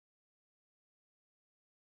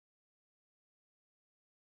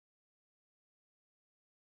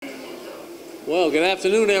Well, good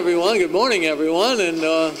afternoon, everyone. Good morning, everyone. And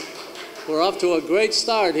we're off to a great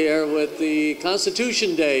start here with the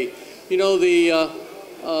Constitution Day. You know, the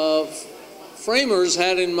framers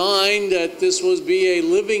had in mind that this would be a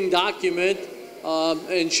living document,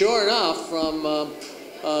 and sure enough, from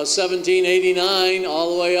 1789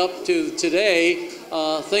 all the way up to today,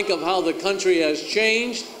 think of how the country has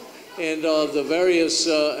changed and the various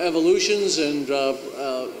evolutions and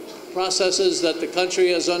processes that the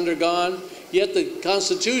country has undergone. Yet the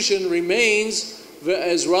Constitution remains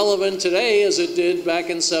as relevant today as it did back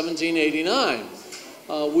in 1789.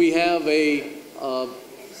 We have a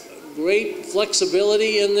great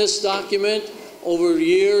flexibility in this document. Over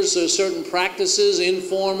years, certain practices,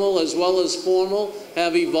 informal as well as formal,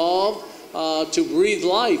 have evolved to breathe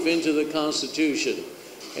life into the Constitution.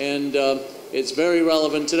 And it's very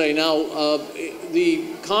relevant today. Now,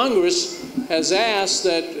 the Congress has asked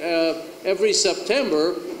that every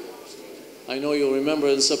September, I know you'll remember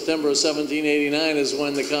in September of 1789 is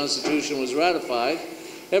when the Constitution was ratified,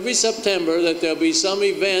 every September that there'll be some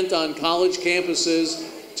event on college campuses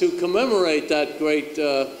to commemorate that great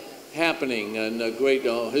happening and a great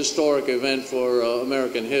historic event for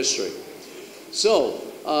American history. So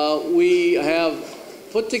we have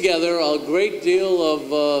put together a great deal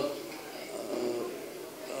of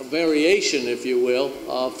variation, if you will,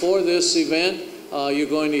 for this event. You're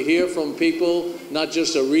going to hear from people, not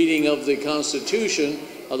just a reading of the Constitution,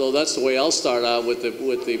 although that's the way I'll start out with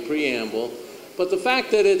the preamble, but the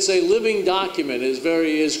fact that it's a living document is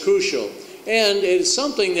crucial. And it's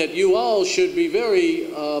something that you all should be very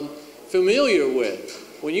familiar with.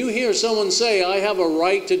 When you hear someone say, I have a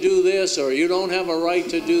right to do this, or you don't have a right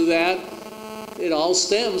to do that, it all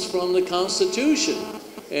stems from the Constitution.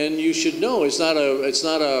 And you should know it's not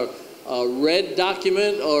a red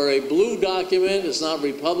document or a blue document. It's not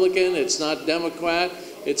Republican. It's not Democrat.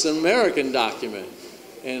 It's an American document.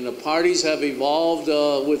 And the parties have evolved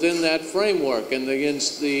within that framework, and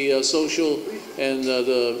against the social and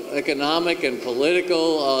the economic and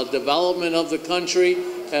political development of the country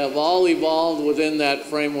have all evolved within that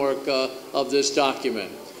framework of this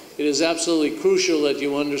document. It is absolutely crucial that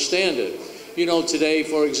you understand it. You know, today,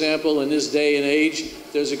 for example, in this day and age,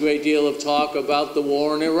 there's a great deal of talk about the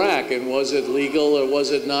war in Iraq, and was it legal or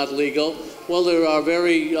was it not legal? Well, there are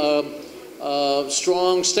very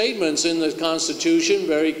strong statements in the Constitution,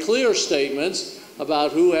 very clear statements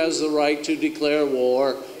about who has the right to declare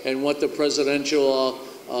war and what the presidential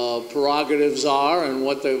prerogatives are and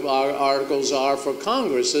what the articles are for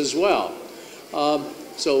Congress as well.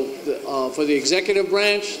 For the executive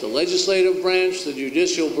branch, the legislative branch, the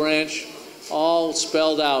judicial branch, all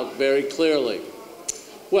spelled out very clearly.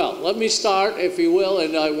 Well, let me start, if you will,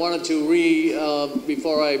 and I wanted to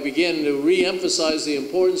before I begin, to re-emphasize the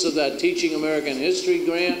importance of that Teaching American History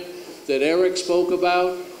grant that Eric spoke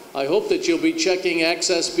about. I hope that you'll be checking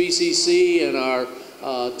Access BCC and our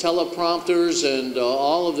teleprompters and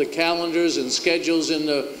all of the calendars and schedules in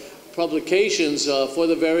the publications for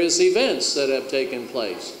the various events that have taken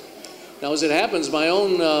place. Now, as it happens, my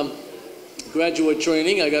own graduate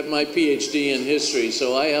training, I got my PhD in history,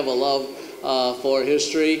 so I have a love for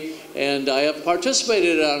history, and I have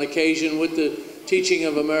participated on occasion with the Teaching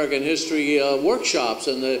of American History workshops,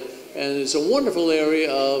 and it's a wonderful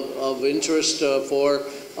area of interest for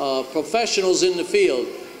professionals in the field.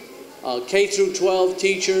 K through 12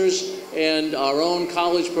 teachers and our own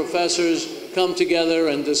college professors come together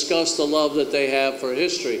and discuss the love that they have for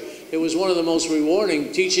history. It was one of the most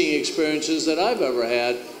rewarding teaching experiences that I've ever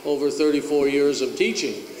had over 34 years of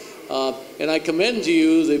teaching. And I commend to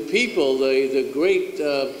you the people, the great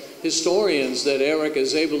historians that Eric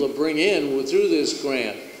is able to bring in through this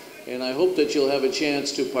grant. And I hope that you'll have a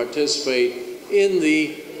chance to participate in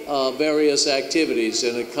the various activities.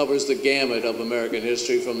 And it covers the gamut of American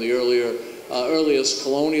history from the earliest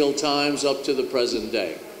colonial times up to the present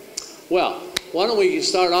day. Well, why don't we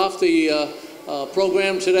start off the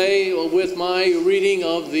program today with my reading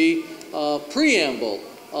of the preamble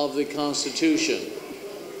of the Constitution.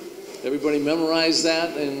 Everybody memorize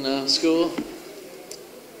that in school?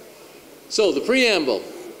 So, the preamble.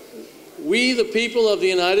 We, the people of the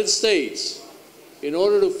United States, in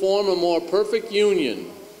order to form a more perfect union,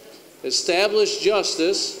 establish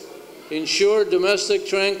justice, ensure domestic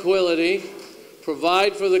tranquility,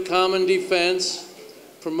 provide for the common defense,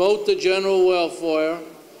 promote the general welfare,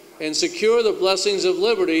 and secure the blessings of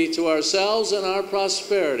liberty to ourselves and our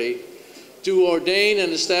prosperity, to ordain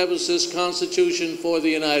and establish this Constitution for the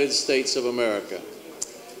United States of America.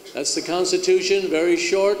 That's the Constitution, very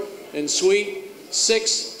short and sweet.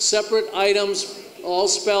 6 separate items, all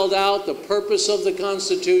spelled out, the purpose of the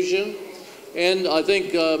Constitution. And I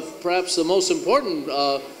think perhaps the most important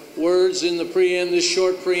words in this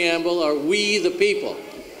short preamble are "we the people."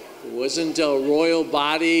 It wasn't a royal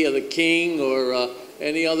body or the king or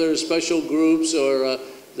any other special groups or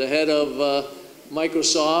the head of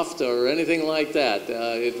Microsoft or anything like that.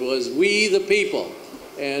 It was "we the people."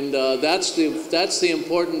 And that's the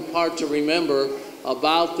important part to remember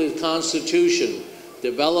about the Constitution,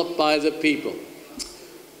 developed by the people.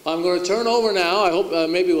 I'm going to turn over now. I hope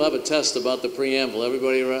maybe we'll have a test about the preamble.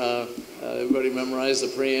 Everybody memorize the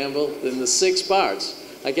preamble in the 6 parts.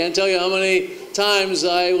 I can't tell you how many times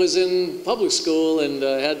I was in public school and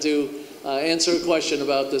had to answer a question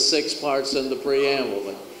about the 6 parts in the preamble.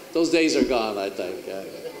 But those days are gone, I think.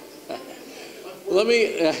 Let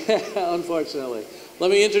me, unfortunately, let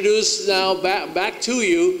me introduce now back to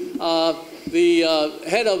you the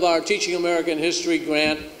head of our Teaching American History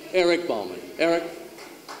grant, Eric Bowman. Eric.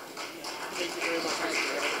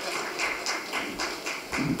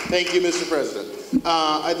 Thank you, Mr. President.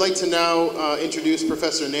 I'd like to now introduce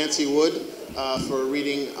Professor Nancy Wood for a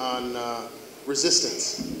reading on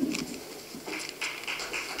resistance.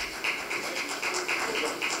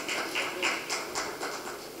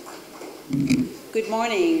 Good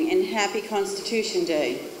morning and happy Constitution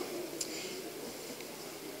Day.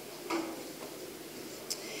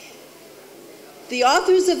 The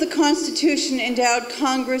authors of the Constitution endowed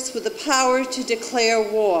Congress with the power to declare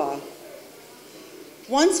war.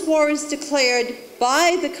 Once war is declared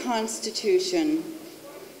by the Constitution,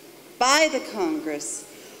 by the Congress,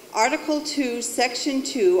 Article 2, Section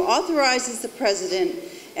 2 authorizes the President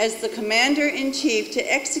as the Commander-in-Chief to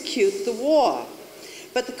execute the war.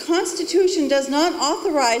 But the Constitution does not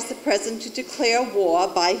authorize the President to declare war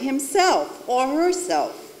by himself or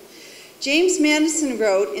herself. James Madison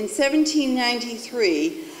wrote in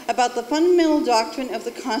 1793 about the fundamental doctrine of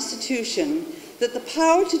the Constitution that the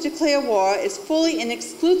power to declare war is fully and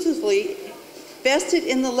exclusively vested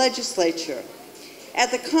in the legislature. At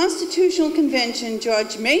the Constitutional Convention,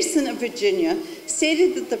 George Mason of Virginia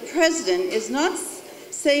stated that the President is not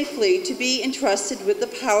safely to be entrusted with the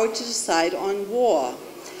power to decide on war.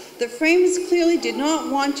 The framers clearly did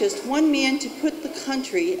not want just one man to put the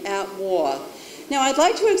country at war. Now, I'd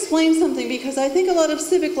like to explain something because I think a lot of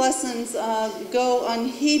civic lessons go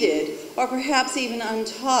unheeded or perhaps even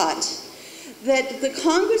untaught. That the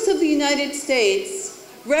Congress of the United States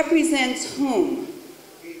represents whom?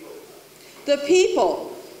 The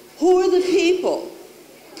people. Who are the people?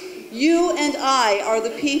 You and I are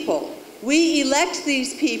the people. We elect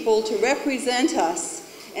these people to represent us,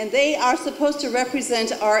 and they are supposed to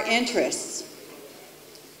represent our interests.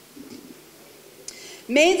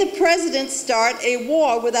 May the President start a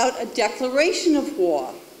war without a declaration of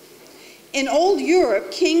war. In old Europe,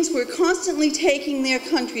 kings were constantly taking their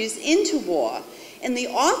countries into war, and the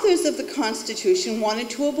authors of the Constitution wanted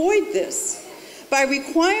to avoid this. By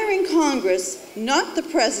requiring Congress, not the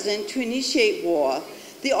President, to initiate war,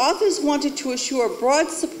 the authors wanted to assure broad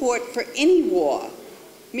support for any war,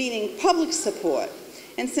 meaning public support.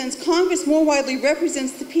 And since Congress more widely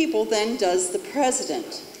represents the people than does the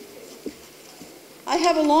President. I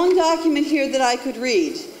have a long document here that I could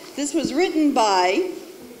read. This was written by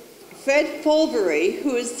Fred Fulbury,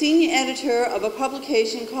 who is senior editor of a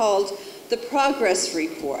publication called The Progress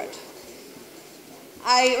Report.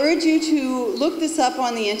 I urge you to look this up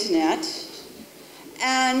on the internet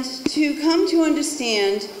and to come to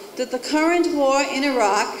understand that the current war in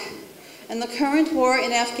Iraq and the current war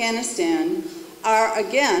in Afghanistan are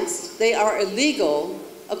they are illegal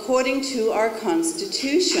according to our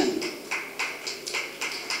Constitution.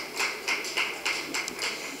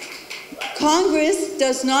 Congress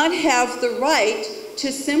does not have the right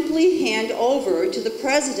to simply hand over to the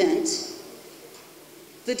President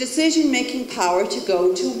the decision-making power to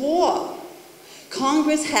go to war.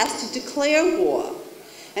 Congress has to declare war.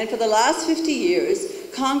 And for the last 50 years,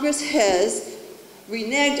 Congress has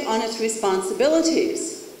reneged on its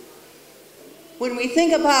responsibilities. When we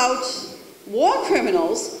think about war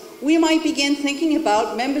criminals, we might begin thinking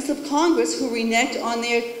about members of Congress who reneged on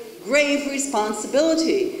their grave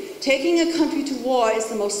responsibility. Taking a country to war is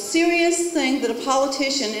the most serious thing that a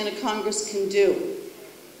politician in a Congress can do.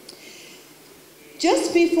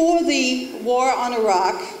 Just before the war on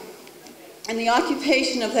Iraq and the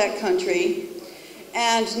occupation of that country,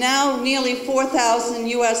 and now nearly 4,000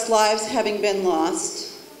 US lives having been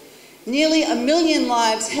lost, nearly 1 million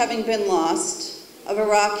lives having been lost of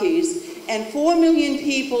Iraqis, and 4 million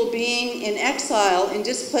people being in exile and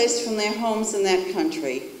displaced from their homes in that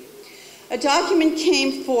country. A document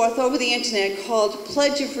came forth over the internet called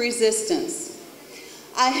Pledge of Resistance.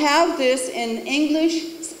 I have this in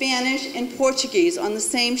English, Spanish, and Portuguese on the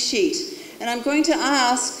same sheet, And I'm going to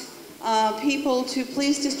ask people to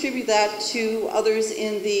please distribute that to others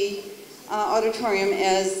in the auditorium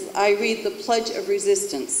as I read the Pledge of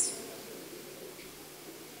Resistance.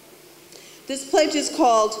 This pledge is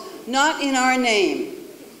called Not in Our Name.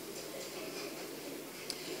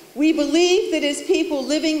 We believe that as people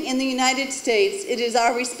living in the United States, it is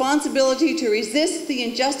our responsibility to resist the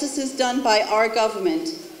injustices done by our government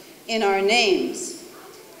in our names.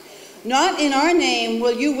 Not in our name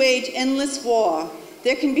will you wage endless war.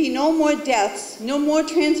 There can be no more deaths, no more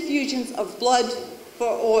transfusions of blood for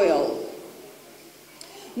oil.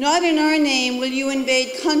 Not in our name will you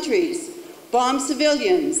invade countries, bomb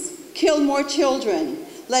civilians, kill more children,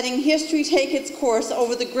 letting history take its course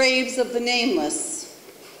over the graves of the nameless.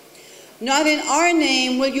 Not in our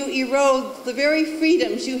name will you erode the very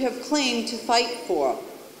freedoms you have claimed to fight for.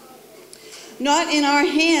 Not in our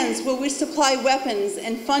hands will we supply weapons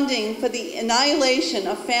and funding for the annihilation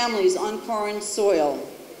of families on foreign soil.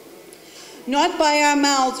 Not by our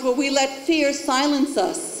mouths will we let fear silence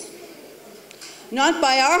us. Not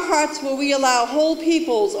by our hearts will we allow whole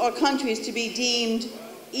peoples or countries to be deemed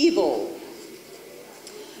evil.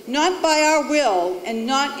 Not by our will and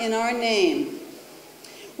not in our name.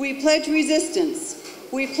 We pledge resistance.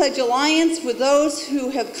 We pledge alliance with those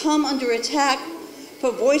who have come under attack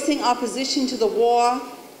for voicing opposition to the war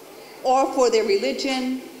or for their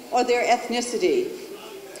religion or their ethnicity.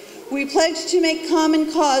 We pledge to make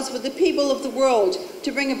common cause with the people of the world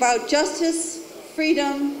to bring about justice,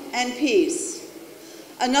 freedom, and peace.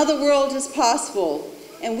 Another world is possible,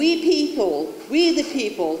 and we the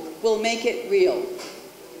people, will make it real.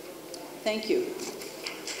 Thank you.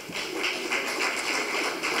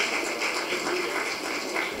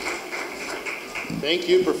 Thank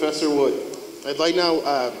you, Professor Wood. I'd like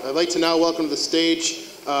to now welcome to the stage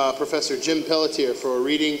Professor Jim Pelletier for a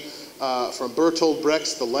reading from Bertolt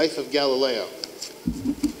Brecht's The Life of Galileo.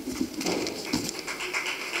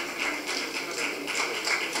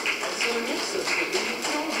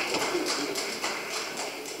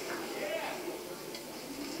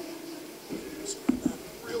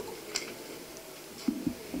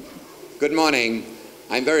 Good morning.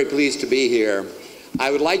 I'm very pleased to be here.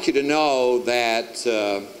 I would like you to know that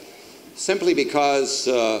simply because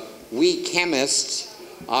we chemists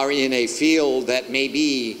are in a field that may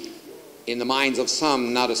be, in the minds of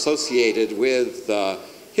some, not associated with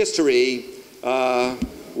history,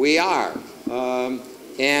 we are.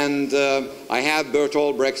 And I have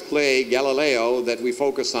Bertolt Brecht's play, Galileo, that we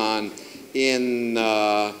focus on in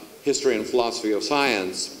History and Philosophy of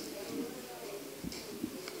Science.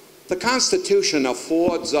 The Constitution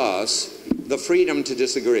affords us the freedom to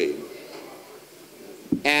disagree.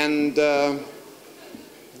 And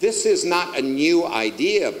this is not a new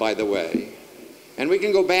idea, by the way. And we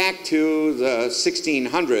can go back to the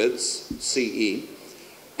 1600s CE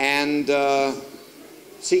and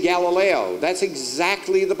see Galileo. That's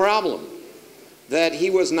exactly the problem, that he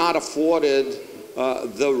was not afforded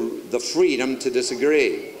the freedom to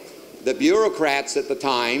disagree. The bureaucrats at the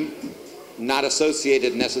time, not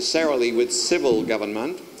associated necessarily with civil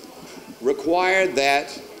government, required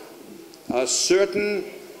that a certain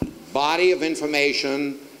body of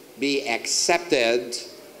information be accepted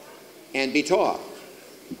and be taught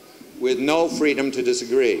with no freedom to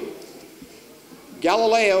disagree.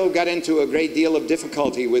 Galileo got into a great deal of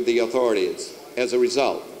difficulty with the authorities as a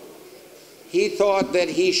result. He thought that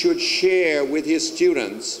he should share with his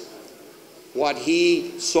students what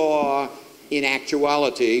he saw in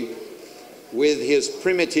actuality with his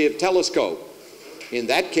primitive telescope. In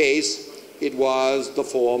that case, it was the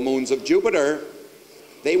 4 moons of Jupiter.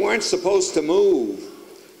 They weren't supposed to move.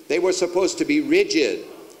 They were supposed to be rigid.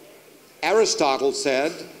 Aristotle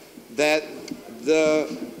said that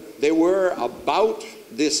there were about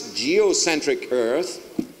this geocentric Earth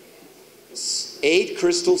 8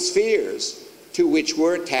 crystal spheres to which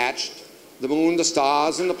were attached the moon, the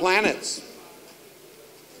stars, and the planets.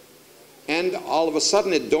 And all of a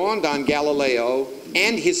sudden it dawned on Galileo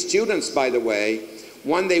and his students, by the way,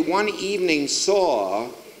 when they one evening saw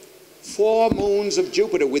 4 moons of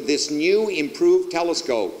Jupiter with this new improved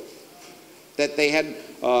telescope that they had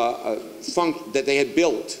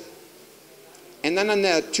built. And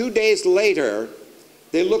then 2 days later,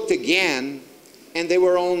 they looked again, and there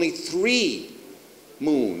were only 3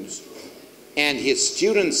 moons. And his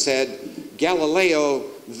students said, "Galileo,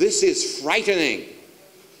 this is frightening.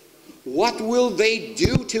 What will they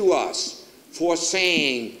do to us for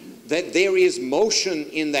saying that there is motion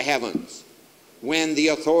in the heavens when the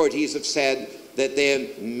authorities have said that there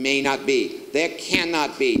may not be, there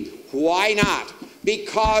cannot be? Why not?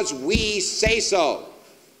 Because we say so."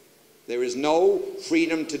 There is no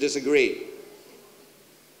freedom to disagree.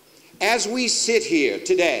 As we sit here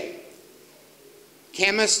today,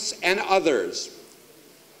 chemists and others,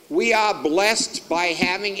 we are blessed by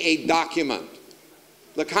having a document,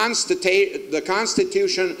 the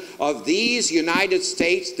Constitution of these United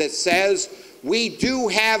States, that says we do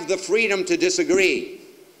have the freedom to disagree.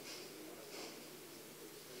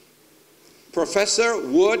 Professor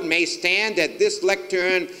Wood may stand at this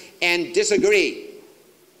lectern and disagree,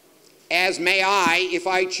 as may I if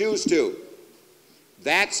I choose to.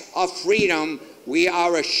 That's a freedom we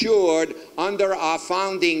are assured under our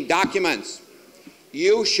founding documents.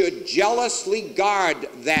 You should jealously guard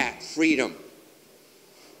that freedom.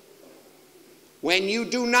 When you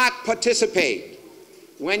do not participate,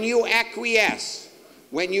 when you acquiesce,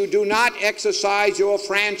 when you do not exercise your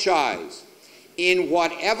franchise, in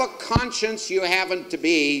whatever conscience you happen to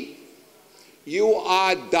be, you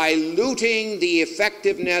are diluting the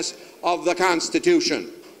effectiveness of the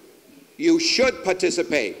Constitution. You should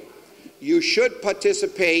participate. You should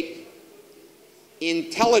participate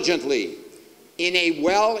intelligently, in a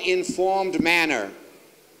well-informed manner.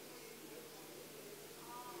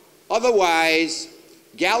 Otherwise,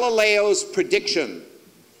 Galileo's prediction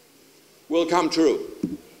will come true.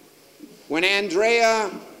 When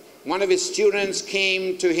Andrea, one of his students,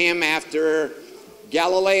 came to him after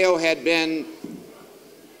Galileo had been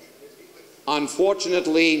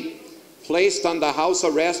unfortunately placed under house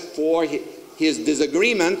arrest for his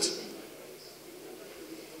disagreement,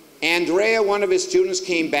 Andrea, one of his students,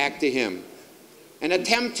 came back to him and,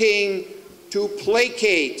 attempting to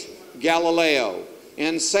placate Galileo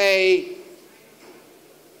and say,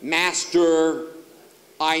 "Master,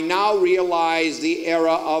 I now realize the error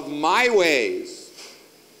of my ways,"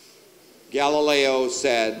 Galileo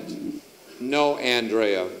said, "No,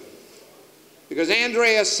 Andrea." Because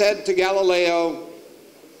Andrea said to Galileo,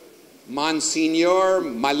 "Monsignor,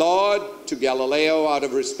 my lord," to Galileo out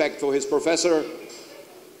of respect for his professor,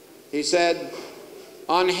 he said,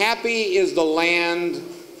 "Unhappy is the land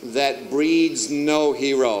that breeds no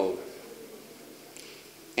hero."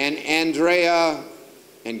 And Andrea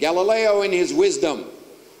and Galileo, in his wisdom,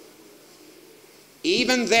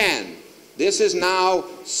 even then, this is now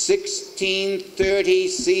 1630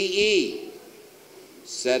 CE,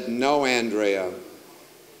 said, "No, Andrea.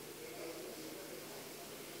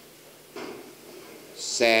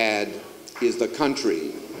 Sad is the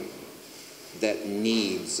country that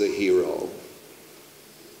needs a hero."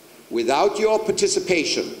 Without your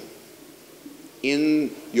participation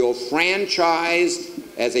in your franchise,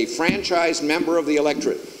 as a franchise member of the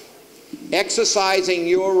electorate, exercising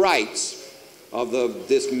your rights of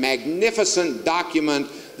this magnificent document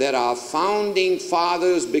that our founding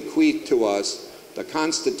fathers bequeathed to us, the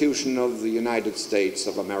Constitution of the United States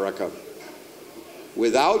of America.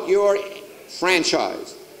 Without your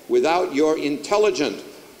franchise, without your intelligent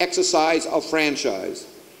exercise of franchise,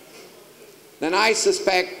 then I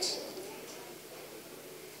suspect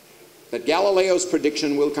that Galileo's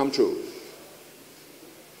prediction will come true.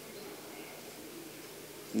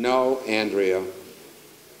 No, Andrea.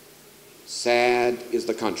 Sad is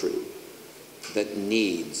the country that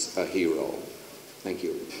needs a hero. Thank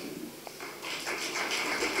you.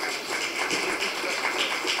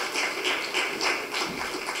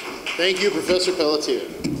 Thank you, Professor Pelletier.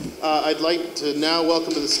 I'd like to now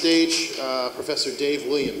welcome to the stage Professor Dave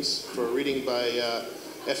Williams for a reading by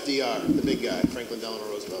FDR, the big guy, Franklin Delano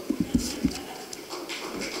Roosevelt.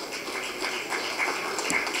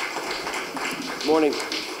 Morning.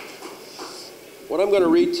 What I'm going to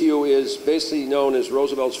read to you is basically known as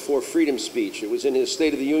Roosevelt's Four Freedoms speech. It was in his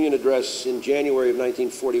State of the Union address in January of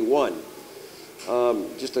 1941.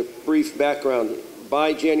 Just a brief background.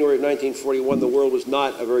 By January of 1941, the world was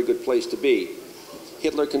not a very good place to be.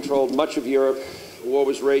 Hitler controlled much of Europe. War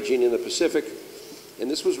was raging in the Pacific. And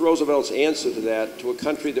this was Roosevelt's answer to that, to a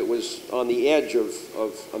country that was on the edge of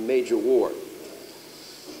a major war.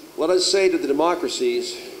 Let us say to the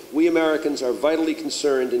democracies, we Americans are vitally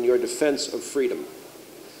concerned in your defense of freedom.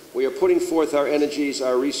 We are putting forth our energies,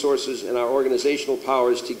 our resources, and our organizational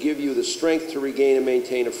powers to give you the strength to regain and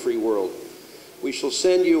maintain a free world. We shall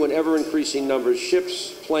send you in ever-increasing numbers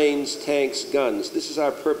ships, planes, tanks, guns. This is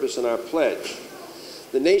our purpose and our pledge.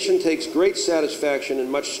 The nation takes great satisfaction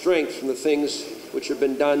and much strength from the things which have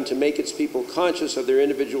been done to make its people conscious of their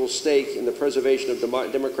individual stake in the preservation of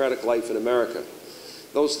democratic life in America.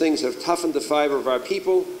 Those things have toughened the fiber of our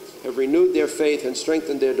people, have renewed their faith, and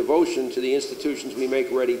strengthened their devotion to the institutions we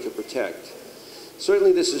make ready to protect.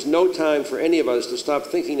 Certainly this is no time for any of us to stop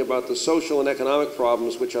thinking about the social and economic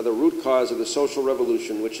problems which are the root cause of the social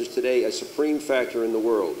revolution, which is today a supreme factor in the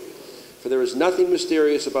world. For there is nothing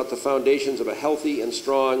mysterious about the foundations of a healthy and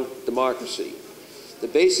strong democracy. The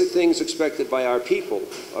basic things expected by our people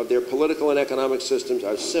of their political and economic systems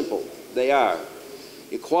are simple. They are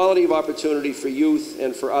equality of opportunity for youth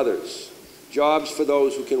and for others, jobs for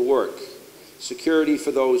those who can work, security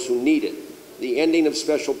for those who need it, the ending of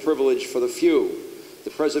special privilege for the few, the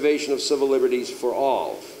preservation of civil liberties for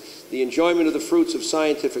all, the enjoyment of the fruits of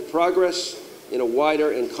scientific progress in a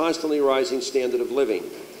wider and constantly rising standard of living.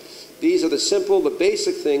 These are the simple, the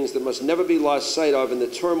basic things that must never be lost sight of in the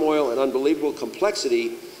turmoil and unbelievable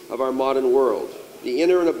complexity of our modern world. The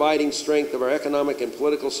inner and abiding strength of our economic and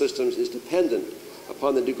political systems is dependent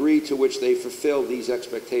upon the degree to which they fulfill these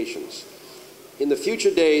expectations. In the future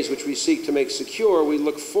days which we seek to make secure, we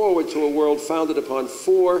look forward to a world founded upon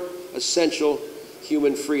 4 essential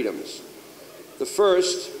human freedoms. The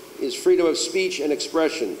first is freedom of speech and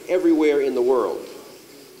expression everywhere in the world.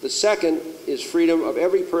 The second is freedom of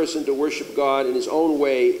every person to worship God in his own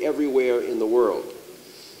way everywhere in the world.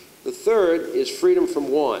 The third is freedom from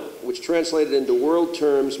want, which translated into world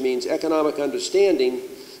terms means economic understanding,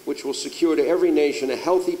 which will secure to every nation a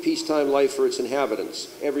healthy peacetime life for its inhabitants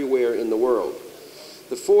everywhere in the world.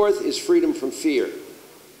 The fourth is freedom from fear,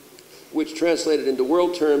 which translated into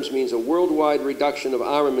world terms means a worldwide reduction of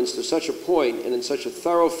armaments to such a point and in such a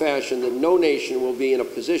thorough fashion that no nation will be in a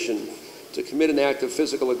position to commit an act of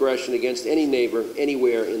physical aggression against any neighbor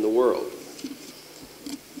anywhere in the world.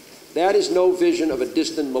 That is no vision of a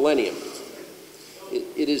distant millennium.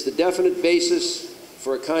 It is the definite basis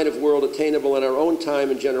for a kind of world attainable in our own time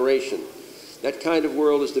and generation. That kind of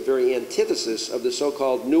world is the very antithesis of the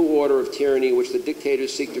so-called new order of tyranny which the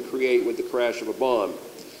dictators seek to create with the crash of a bomb.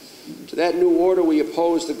 To that new order we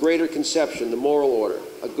oppose the greater conception, the moral order.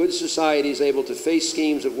 A good society is able to face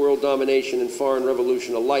schemes of world domination and foreign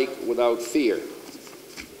revolution alike without fear.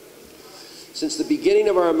 Since the beginning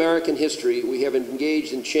of our American history, we have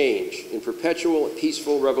engaged in change, in perpetual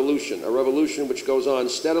peaceful revolution, a revolution which goes on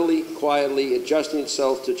steadily, quietly, adjusting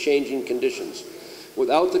itself to changing conditions,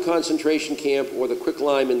 without the concentration camp or the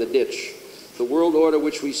quicklime in the ditch. The world order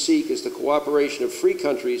which we seek is the cooperation of free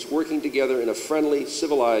countries working together in a friendly,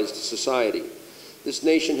 civilized society. This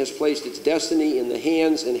nation has placed its destiny in the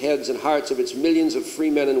hands and heads and hearts of its millions of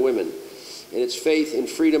free men and women, and its faith in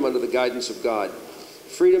freedom under the guidance of God.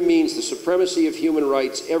 Freedom means the supremacy of human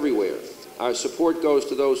rights everywhere. Our support goes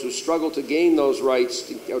to those who struggle to gain those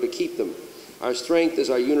rights or to keep them. Our strength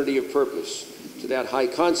is our unity of purpose. To that high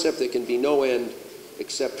concept there can be no end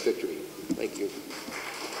except victory. Thank you.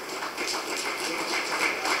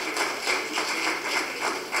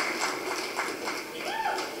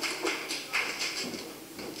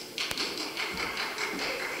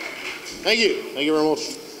 Thank you. Thank you very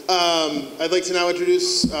much. I'd like to now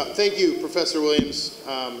introduce, thank you, Professor Williams.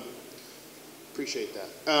 Appreciate that.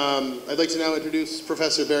 I'd like to now introduce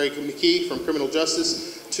Professor Barry McKee from Criminal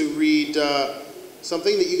Justice to read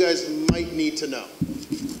something that you guys might need to know.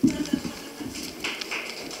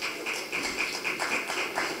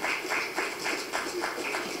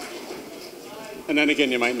 And then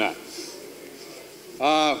again, you might not.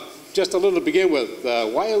 Just a little to begin with,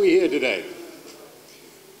 why are we here today?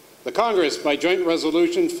 The Congress, by joint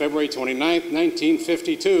resolution, February 29,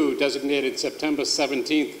 1952, designated September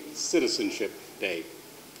 17th Citizenship Day.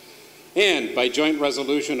 And by joint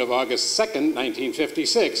resolution of August 2nd,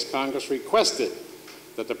 1956, Congress requested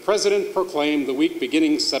that the President proclaim the week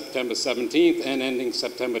beginning September 17th and ending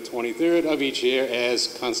September 23rd of each year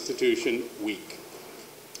as Constitution Week.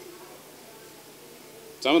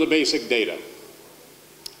 Some of the basic data.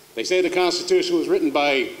 They say the Constitution was written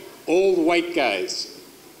by old white guys.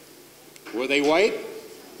 Were they white?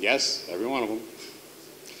 Yes, every one of them.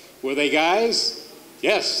 Were they guys?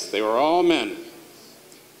 Yes, they were all men.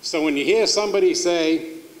 So when you hear somebody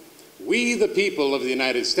say, "We the people of the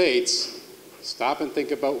United States," stop and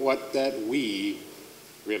think about what that "we"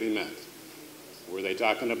 really meant. Were they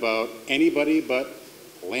talking about anybody but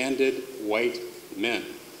landed white men?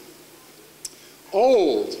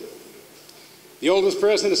 Old. The oldest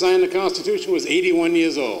person to sign the Constitution was 81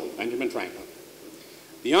 years old, Benjamin Franklin.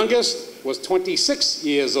 The youngest was 26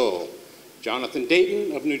 years old, Jonathan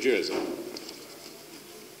Dayton of New Jersey.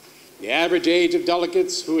 The average age of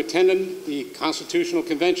delegates who attended the Constitutional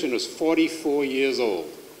Convention was 44 years old.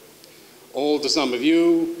 Old to some of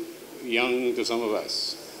you, young to some of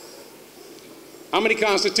us. How many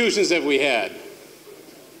constitutions have we had?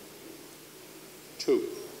 2.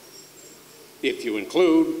 If you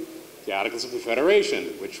include the Articles of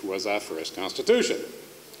Confederation, which was our first constitution.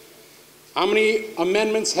 How many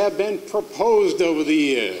amendments have been proposed over the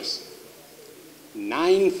years?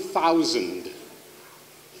 9,000.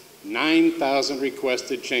 9,000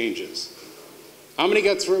 requested changes. How many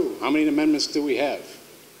got through? How many amendments do we have?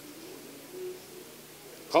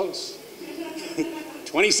 Close.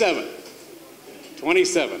 27.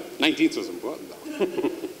 27. 19th was important, though.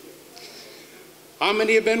 How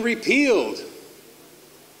many have been repealed?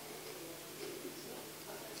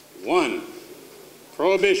 1.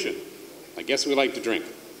 Prohibition. I guess we like to drink.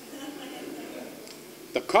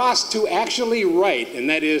 The cost to actually write, and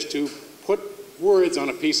that is to put words on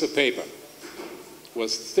a piece of paper,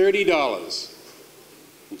 was $30.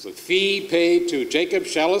 It was a fee paid to Jacob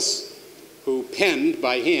Shellis, who penned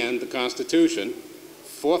by hand the Constitution,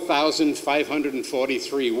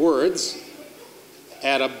 4,543 words,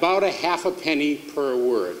 at about a half a penny per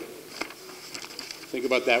word. Think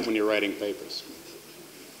about that when you're writing papers.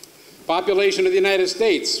 Population of the United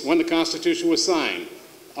States, when the Constitution was signed,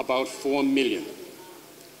 about 4 million.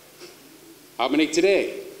 How many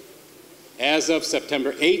today? As of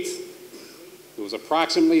September 8th, it was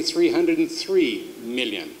approximately 303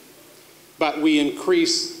 million. But we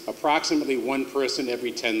increase approximately 1 person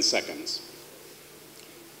every 10 seconds.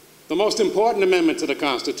 The most important amendment to the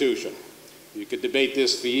Constitution, you could debate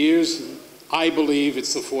this for years, I believe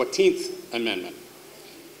it's the 14th Amendment.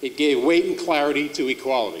 It gave weight and clarity to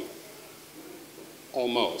equality.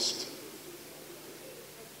 Almost.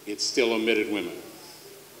 It still omitted women.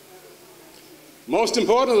 Most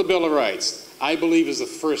important of the Bill of Rights, I believe, is the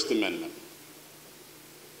First Amendment.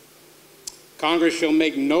 Congress shall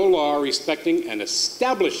make no law respecting an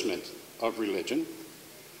establishment of religion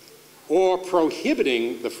or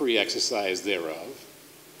prohibiting the free exercise thereof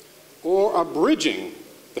or abridging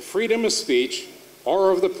the freedom of speech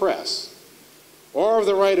or of the press or of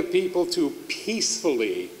the right of people to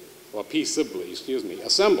peaceably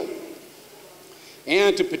assemble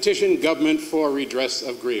and to petition government for redress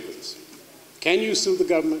of grievance. Can you sue the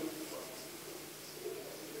government?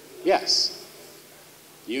 Yes.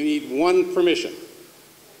 You need one permission,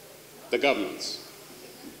 the government's.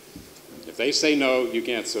 If they say no, you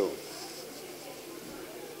can't sue.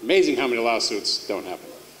 Amazing how many lawsuits don't happen.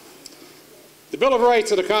 The Bill of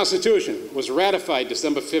Rights of the Constitution was ratified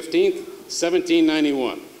December 15th,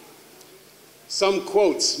 1791. Some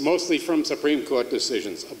quotes, mostly from Supreme Court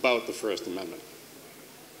decisions, about the First Amendment.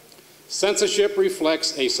 Censorship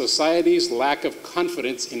reflects a society's lack of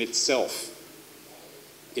confidence in itself.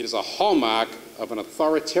 It is a hallmark of an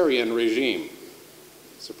authoritarian regime.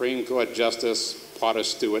 Supreme Court Justice Potter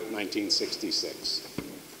Stewart, 1966.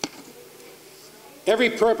 Every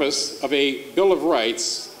purpose of a Bill of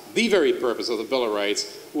Rights, the very purpose of the Bill of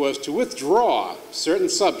Rights, was to withdraw certain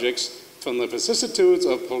subjects from the vicissitudes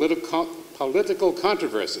of political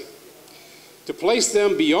controversy, to place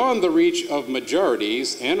them beyond the reach of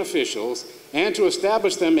majorities and officials, and to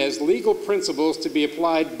establish them as legal principles to be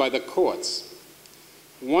applied by the courts.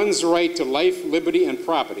 One's right to life, liberty, and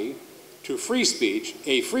property, to free speech,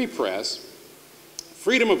 a free press,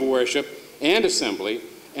 freedom of worship and assembly,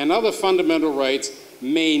 and other fundamental rights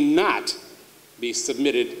may not be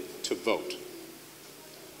submitted to vote.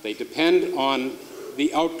 They depend on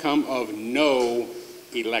the outcome of no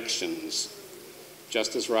elections.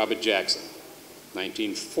 Justice Robert Jackson,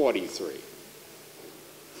 1943.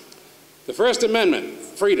 The First Amendment,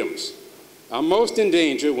 freedoms, are most in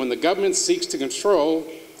danger when the government seeks to control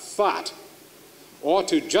thought or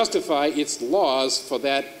to justify its laws for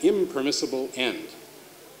that impermissible end.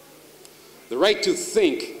 The right to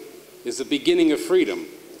think is the beginning of freedom,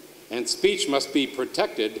 and speech must be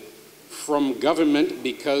protected from government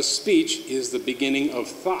because speech is the beginning of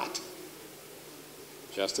thought.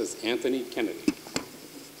 Justice Anthony Kennedy.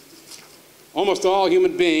 Almost all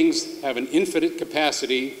human beings have an infinite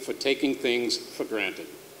capacity for taking things for granted.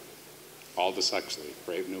 Aldous Huxley,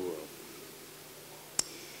 Brave New World.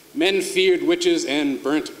 Men feared witches and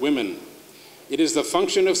burnt women. It is the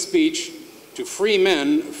function of speech to free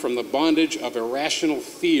men from the bondage of irrational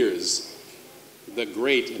fears. The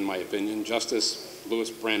great, in my opinion, Justice Louis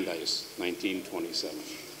Brandeis, 1927.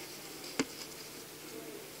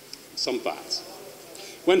 Some thoughts.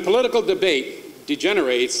 When political debate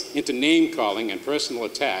degenerates into name-calling and personal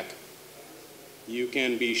attack, you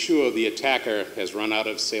can be sure the attacker has run out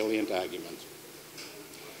of salient argument.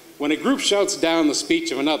 When a group shouts down the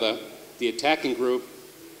speech of another, the attacking group,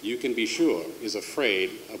 you can be sure, is afraid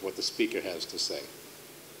of what the speaker has to say.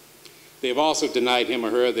 They have also denied him or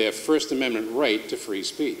her their First Amendment right to free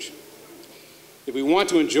speech. If we want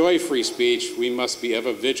to enjoy free speech, we must be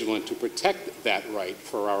ever vigilant to protect that right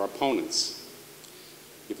for our opponents.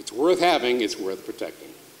 If it's worth having, it's worth protecting.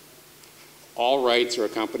 All rights are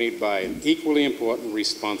accompanied by an equally important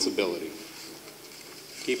responsibility.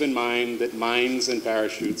 Keep in mind that mines and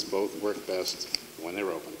parachutes both work best when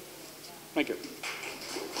they're open. Thank you.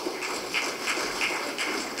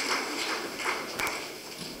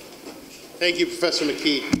 Thank you, Professor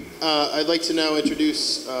McKee. I'd like to now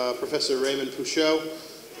introduce Professor Raymond Pouchot,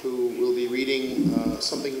 who will be reading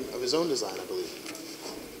something of his own design, I believe.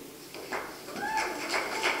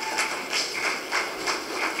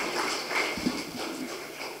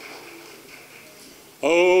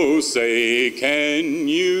 Oh, say, can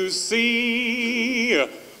you see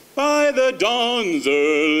by the dawn's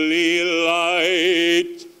early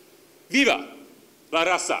light? Viva la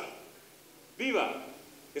raza! Viva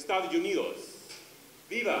Estados Unidos!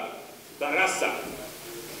 Viva la raza!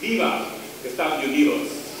 Viva Estados Unidos!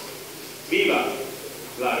 Viva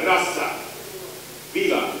la raza!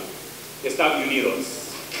 Viva Estados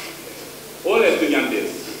Unidos! Hola,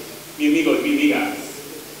 estudiantes, mi amigos, mi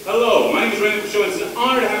amigas. Hello, my name is Raymond Pouchot, and it's an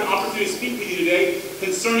honor to have an opportunity to speak with you today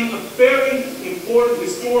concerning a very important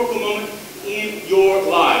historical moment in your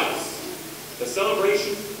lives, the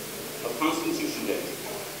celebration of Constitution Day.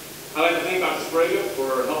 I'd like to thank Dr. Sprague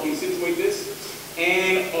for helping situate this,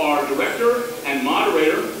 and our director and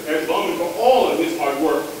moderator, Eric Bowman, for all of his hard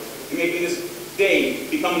work in making this day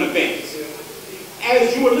become an event.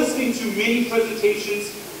 As you are listening to many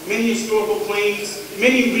presentations, many historical claims,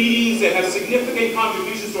 many readings that have significant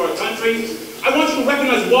contributions to our country, I want you to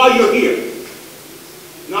recognize why you're here.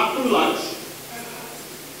 Not for lunch,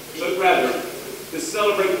 but rather to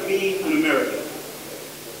celebrate being an American.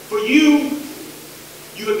 For you,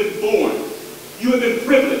 you have been born. You have been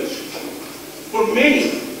privileged. For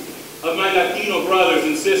many of my Latino brothers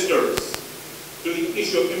and sisters, through the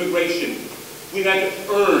issue of immigration, we've had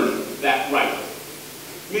to earn that right.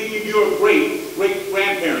 Many of your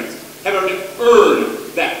great-grandparents have had to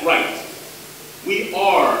earn that right. We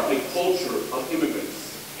are a culture of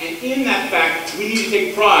immigrants. And in that fact, we need to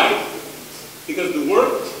take pride, because the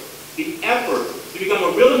work, the effort to become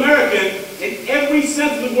a real American, in every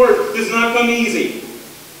sense of the word, does not come easy.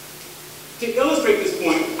 To illustrate this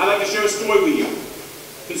point, I'd like to share a story with you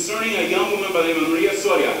concerning a young woman by the name of Maria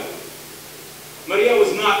Soria. Maria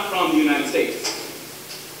was not from the United States.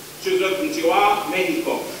 She was from Chihuahua,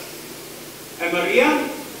 Mexico. And Maria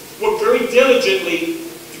worked very diligently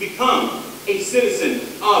to become a citizen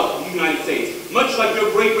of the United States, much like your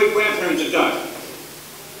great-great-grandparents have done,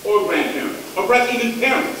 or grandparents, or perhaps even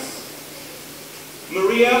parents.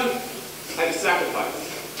 Maria had to sacrifice.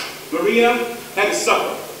 Maria had to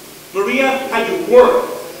suffer. Maria had to work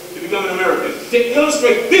to become an American. To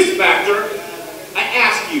illustrate this factor, I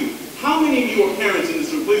ask you, how many of you are parents in this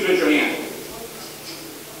room? Please raise your hand.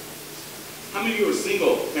 How many of you are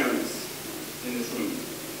single parents in this room?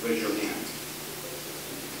 Raise your hand.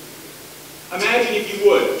 Imagine, if you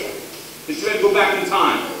would, that you had to go back in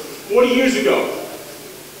time, 40 years ago.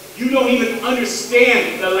 You don't even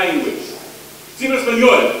understand the language. Sí, hablo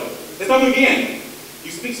español. Está muy bien. You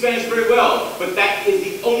speak Spanish very well, but that is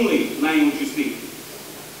the only language you speak.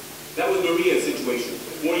 That was Maria's situation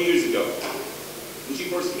 40 years ago, when she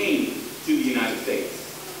first came to the United States.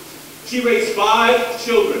 She raised 5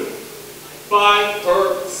 children by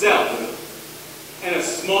herself in a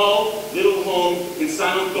small little home in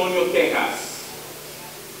San Antonio, Texas.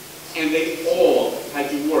 And they all had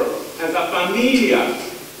to work as a familia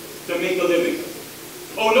to make a living.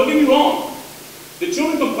 Oh, don't get me wrong. The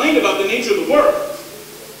children complained about the nature of the work.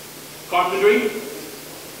 Carpentry,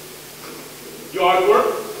 yard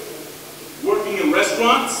work, working in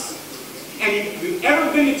restaurants. And if you've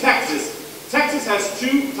ever been to Texas, Texas has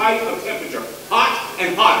 2 types of temperature, hot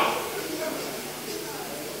and hotter.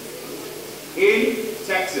 In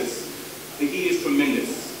Texas, the heat is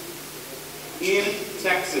tremendous. In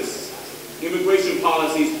Texas, immigration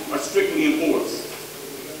policies are strictly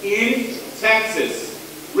enforced. In Texas,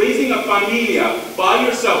 raising a familia by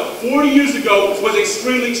yourself 40 years ago was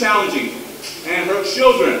extremely challenging. And her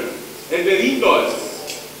children, el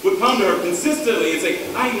bebitos, would come to her consistently and say,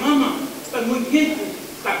 "Ay, mama, está muy bien,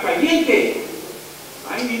 está caliente.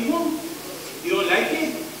 Ay, mijo, you don't like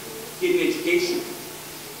it? Get an education."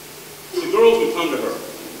 The girls would come to her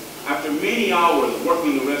after many hours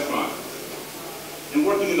working in the restaurant and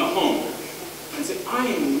working in the home and say,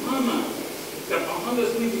 "Ay, mama, trabajando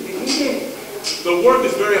es muy difícil. The work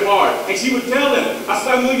is very hard." And she would tell them,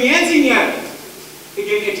 "Hasta muy bien, señora," to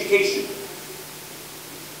get an education.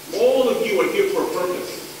 All of you are here for a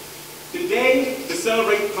purpose. Today, to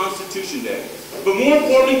celebrate Constitution Day. But more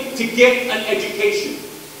importantly, to get an education.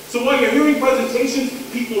 So while you're hearing presentations,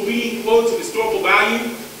 people reading quotes of historical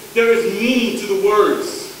value, there is meaning to the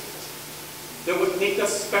words that would make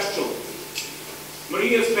us special.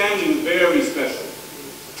 Maria's family was very special.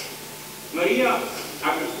 Maria,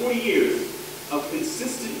 after 40 years of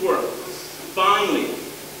consistent work, finally,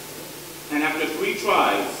 and after 3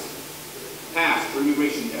 tries, passed her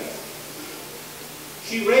immigration test.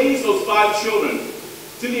 She raised those 5 children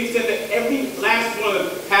to the extent that every last one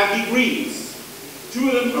of them have degrees. 2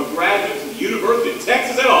 of them are graduates of the University of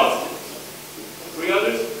Texas at Austin. 3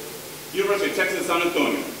 others, University of Texas at San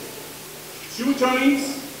Antonio. 2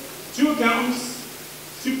 attorneys, 2 accountants,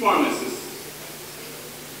 2 pharmacists.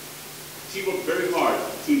 She worked very hard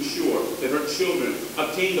to ensure that her children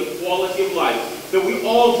obtain the quality of life that we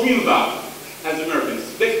all dream about as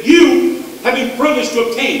Americans, that you have been privileged to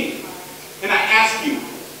obtain. And I ask you,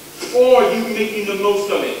 are you making the most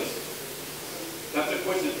of it? That's a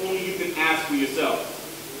question that only you can ask for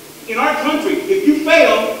yourself. In our country, if you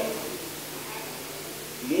fail,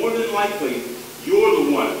 more than likely, you're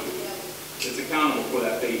the one that's accountable for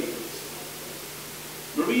that failure.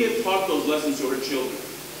 Maria taught those lessons to her children.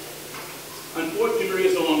 Unfortunately, Maria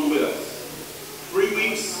is no longer with us. 3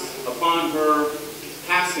 weeks upon her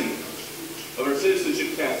passing of her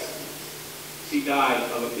citizenship test, she died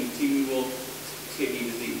of a continual kidney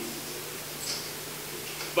disease.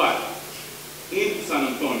 But in San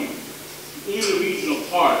Antonio, in the regional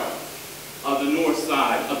part of the north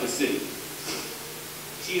side of the city,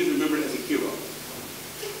 she is remembered as a hero,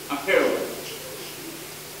 a heroine.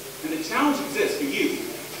 And the challenge exists for you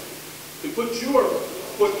to put your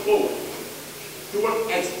foot forward, to work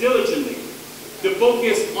as diligently, to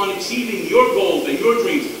focus on achieving your goals and your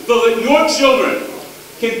dreams so that your children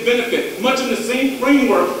can benefit much in the same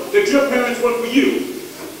framework that your parents worked for you.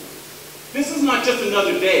 This is not just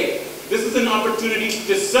another day. This is an opportunity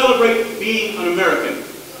to celebrate being an American,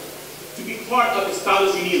 to be part of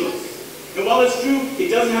Estados Unidos. And while it's true, it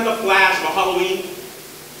doesn't have the flash of a Halloween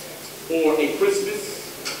or a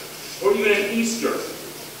Christmas or even an Easter.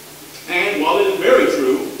 And while it is very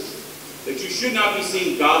true that you should not be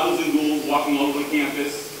seeing goblins and ghouls walking all over the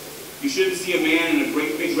campus, you shouldn't see a man in a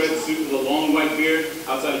great big red suit with a long white beard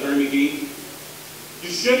outside of Barry McGee. You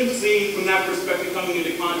shouldn't see, from that perspective, coming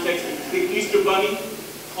into context, the Easter Bunny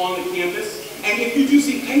on the campus. And if you do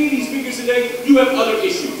see any of these figures today, you have other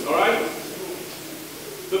issues, all right?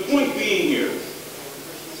 The point being here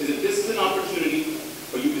is that this is an opportunity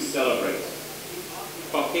for you to celebrate.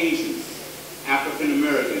 Caucasians, African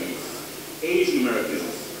Americans, Asian Americans,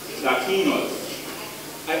 Latinos,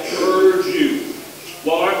 I urge you,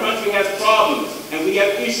 while our country has problems and we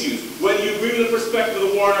have issues, whether you agree with the perspective of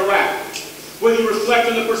the war in Iraq, whether you reflect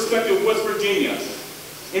on the perspective of West Virginia,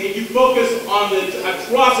 and if you focus on the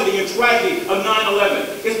atrocity and tragedy of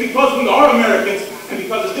 9/11, it's because we are Americans and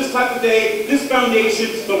because of this type of day, this foundation,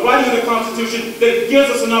 the writing of the Constitution, that it gives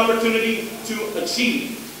us an opportunity to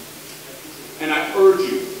achieve. And I urge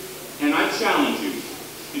you, and I challenge you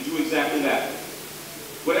to do exactly that.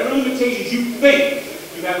 Whatever limitations you think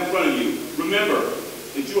you have in front of you, remember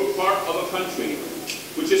that you are part of a country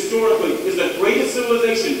which historically is the greatest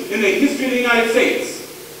civilization in the history of the United States.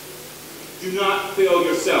 Do not fail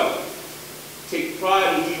yourself. Take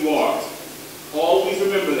pride in who you are. Always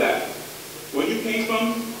remember that. Where you came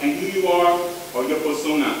from and who you are, or your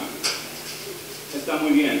persona. Está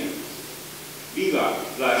muy bien. Viva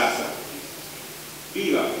la raza.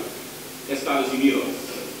 Viva Estados Unidos.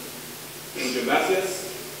 Muchas gracias.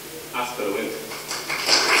 Hasta luego.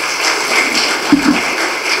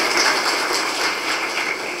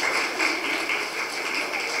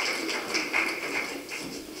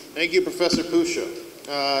 Thank you, Professor Pusha.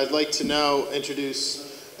 I'd like to now introduce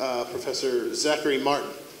Professor Zachary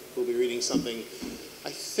Martin, who will be reading something I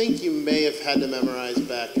think you may have had to memorize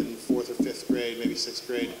back in 4th or 5th grade, maybe 6th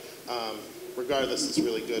grade. Regardless, it's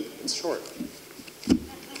really good. It's short.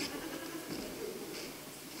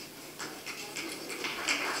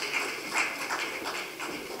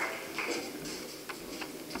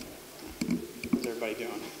 How's everybody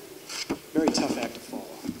doing? Very tough act to follow,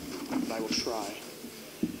 but I will try.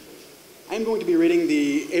 I am going to be reading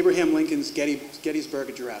the Abraham Lincoln's Gettysburg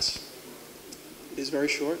Address. It is very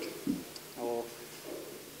short. All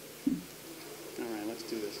right, let's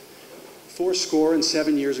do this.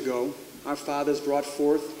 77 years ago, our fathers brought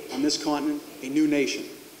forth on this continent a new nation,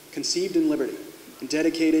 conceived in liberty and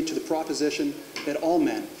dedicated to the proposition that all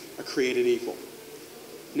men are created equal.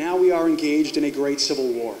 Now we are engaged in a great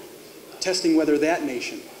civil war, testing whether that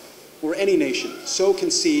nation, or any nation so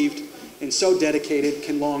conceived and so dedicated,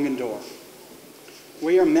 can long endure.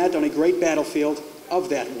 We are met on a great battlefield of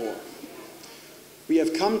that war. We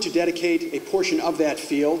have come to dedicate a portion of that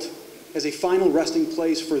field as a final resting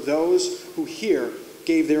place for those who here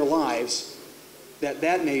gave their lives that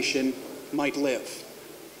that nation might live.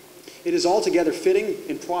 It is altogether fitting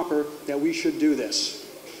and proper that we should do this.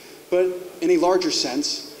 But in a larger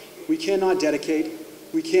sense, we cannot dedicate,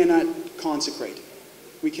 we cannot consecrate,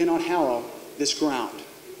 we cannot hallow this ground.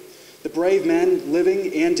 The brave men,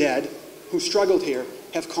 living and dead, who struggled here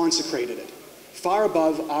have consecrated it, far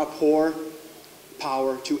above our poor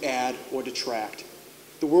power to add or detract.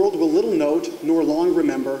 The world will little note nor long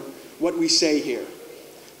remember what we say here,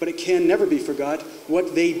 but it can never be forgot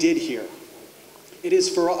what they did here. It is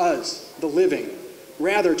for us, the living,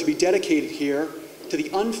 rather to be dedicated here to the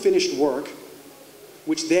unfinished work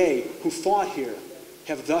which they who fought here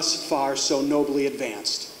have thus far so nobly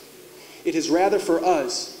advanced. It is rather for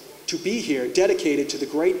us to be here dedicated to the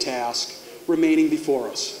great task remaining before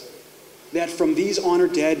us, that from these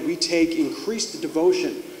honored dead we take increased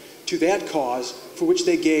devotion to that cause for which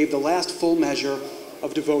they gave the last full measure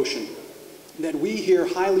of devotion, that we here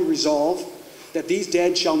highly resolve that these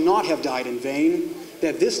dead shall not have died in vain,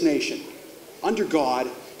 that this nation, under God,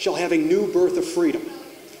 shall have a new birth of freedom,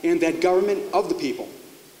 and that government of the people,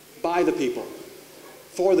 by the people,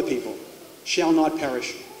 for the people, shall not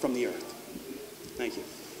perish from the earth. Thank you.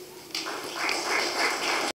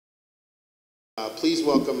 Please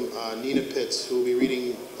welcome Nina Pitts, who will be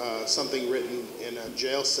reading something written in a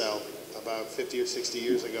jail cell about 50 or 60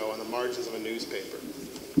 years ago on the margins of a newspaper.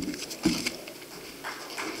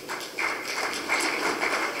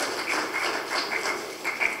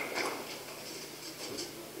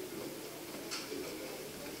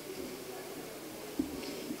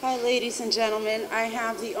 Hi, ladies and gentlemen. I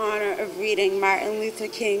have the honor of reading Martin Luther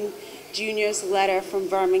King Jr.'s letter from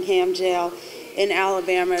Birmingham Jail in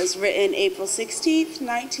Alabama. It was written April 16th,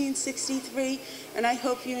 1963, and I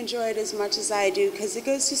hope you enjoy it as much as I do, because it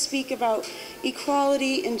goes to speak about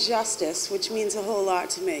equality and justice, which means a whole lot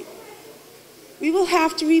to me. We will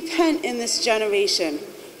have to repent in this generation,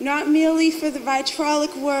 not merely for the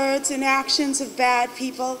vitriolic words and actions of bad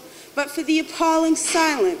people, but for the appalling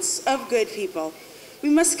silence of good people. We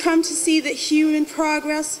must come to see that human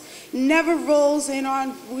progress never rolls in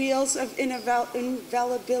on wheels of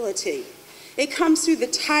infallibility. It comes through the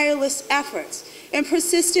tireless efforts and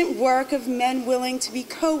persistent work of men willing to be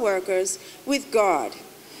co-workers with God.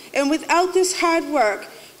 And without this hard work,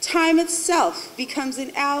 time itself becomes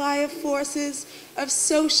an ally of forces of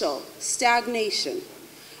social stagnation.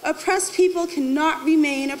 Oppressed people cannot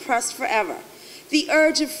remain oppressed forever. The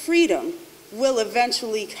urge of freedom will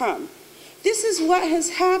eventually come. This is what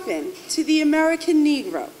has happened to the American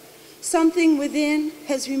Negro. Something within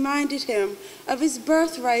has reminded him of his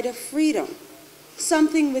birthright of freedom.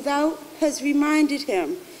 Something without has reminded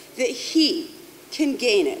him that he can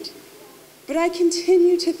gain it. But I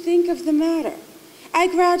continue to think of the matter. I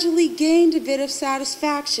gradually gained a bit of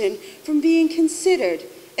satisfaction from being considered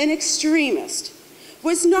an extremist.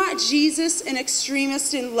 Was not Jesus an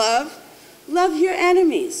extremist in love? Love your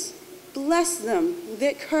enemies. Bless them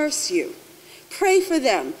that curse you. Pray for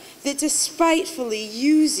them that despitefully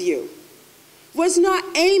use you. Was not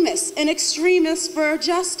Amos an extremist for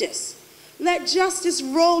justice? Let justice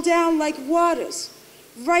roll down like waters,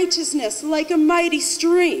 righteousness like a mighty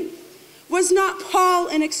stream. Was not Paul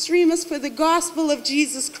an extremist for the gospel of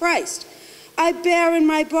Jesus Christ? I bear in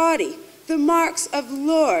my body the marks of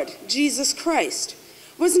Lord Jesus Christ.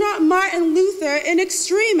 Was not Martin Luther an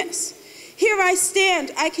extremist? Here I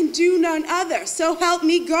stand, I can do none other, so help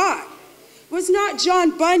me God. Was not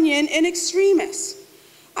John Bunyan an extremist?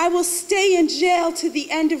 I will stay in jail to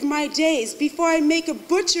the end of my days before I make a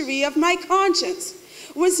butchery of my conscience.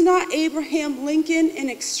 Was not Abraham Lincoln an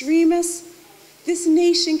extremist? This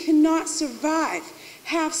nation cannot survive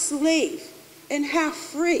half slave and half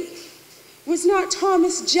free. Was not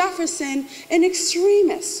Thomas Jefferson an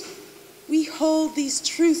extremist? We hold these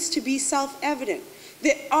truths to be self-evident,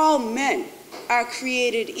 that all men are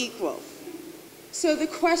created equal. So the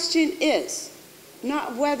question is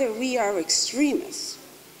not whether we are extremists,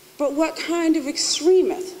 but what kind of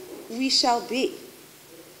extremist we shall be.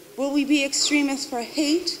 Will we be extremists for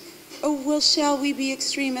hate, or shall we be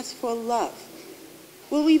extremists for love?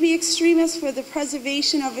 Will we be extremists for the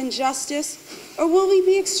preservation of injustice, or will we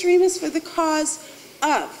be extremists for the cause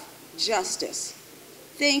of justice?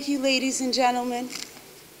 Thank you, ladies and gentlemen.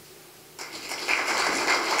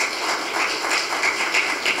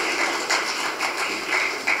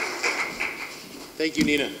 Thank you,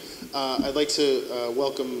 Nina. I'd like to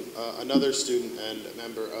welcome another student and a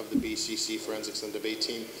member of the BCC Forensics and Debate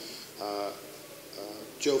team,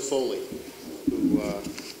 Joe Foley, who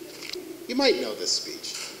you might know this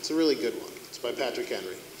speech. It's a really good one. It's by Patrick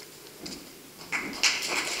Henry.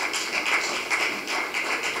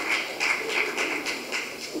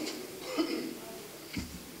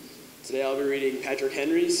 Today I'll be reading Patrick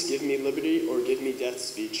Henry's Give Me Liberty or Give Me Death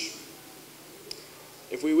speech.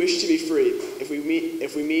 If we wish to be free, if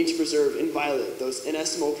we mean to preserve inviolate those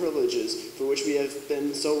inestimable privileges for which we have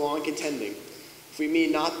been so long contending, if we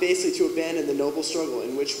mean not basely to abandon the noble struggle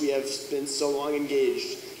in which we have been so long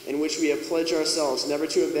engaged, in which we have pledged ourselves never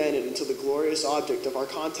to abandon until the glorious object of our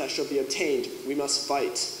contest shall be obtained, we must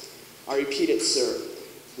fight. I repeat it, sir,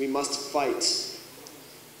 we must fight.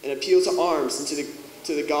 An appeal to arms and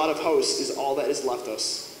to the God of hosts is all that is left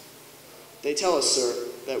us. They tell us, sir,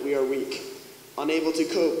 that we are weak, unable to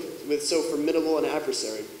cope with so formidable an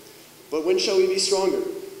adversary. But when shall we be stronger?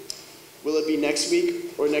 Will it be next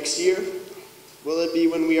week or next year? Will it be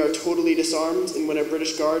when we are totally disarmed and when a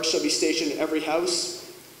British guard shall be stationed in every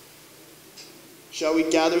house? Shall we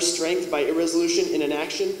gather strength by irresolution in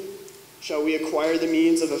inaction? Shall we acquire the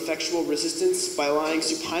means of effectual resistance by lying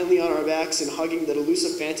supinely on our backs and hugging that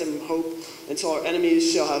elusive phantom hope until our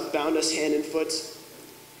enemies shall have bound us hand and foot?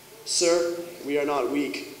 Sir, we are not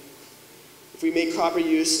weak. If we make proper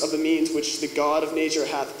use of the means which the God of nature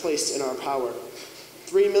hath placed in our power,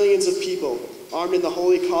 3 millions of people, armed in the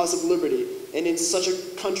holy cause of liberty, and in such a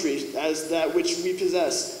country as that which we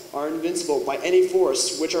possess, are invincible by any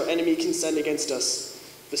force which our enemy can send against us.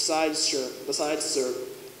 Besides, sir,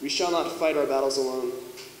 we shall not fight our battles alone.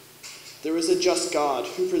 There is a just God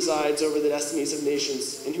who presides over the destinies of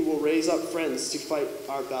nations and who will raise up friends to fight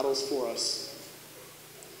our battles for us.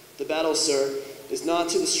 The battle, sir, is not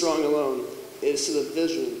to the strong alone. It is to the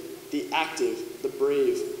vigilant, the active, the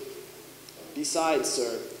brave. Besides,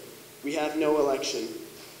 sir, we have no election.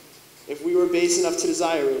 If we were base enough to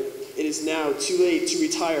desire it, it is now too late to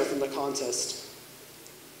retire from the contest.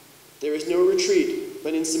 There is no retreat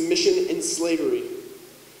but in submission and slavery.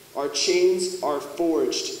 Our chains are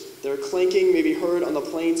forged. Their clanking may be heard on the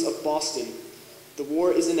plains of Boston. The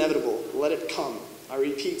war is inevitable. Let it come. I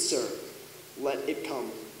repeat, sir, let it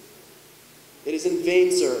come. It is in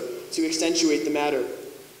vain, sir, to accentuate the matter.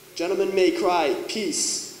 Gentlemen may cry,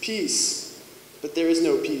 peace, peace, but there is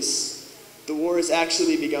no peace. The war has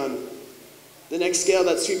actually begun. The next gale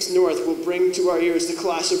that sweeps north will bring to our ears the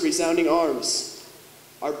clash of resounding arms.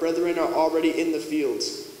 Our brethren are already in the field.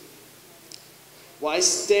 Why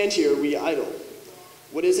stand here we idle?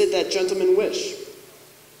 What is it that gentlemen wish?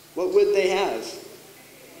 What would they have?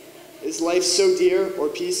 Is life so dear or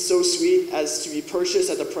peace so sweet as to be purchased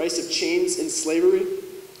at the price of chains and slavery?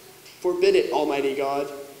 Forbid it, Almighty God.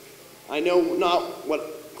 I know not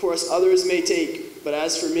what course others may take, but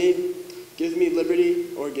as for me, give me liberty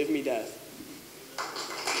or give me death.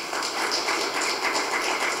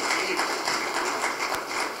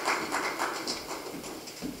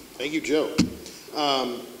 Thank you, Joe.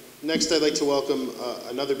 Next, I'd like to welcome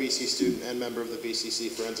another BC student and member of the BCC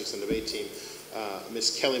Forensics and Debate team,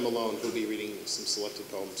 Ms. Kelly Malone, who will be reading some selected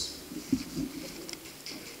poems.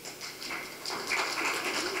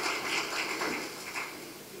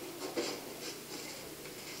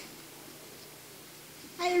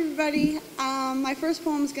 Hi, everybody. My first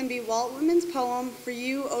poem is going to be Walt Whitman's poem, For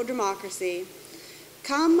You, O Democracy.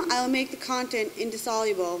 Come, I will make the continent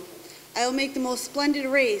indissoluble. I will make the most splendid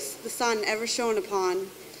race the sun ever shone upon.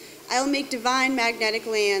 I will make divine magnetic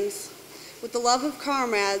lands, with the love of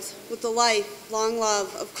comrades, with the lifelong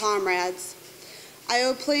love of comrades. I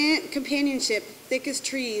will plant companionship thick as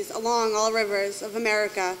trees along all rivers of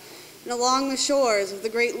America and along the shores of the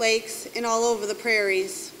Great Lakes and all over the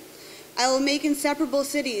prairies. I will make inseparable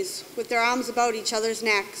cities with their arms about each other's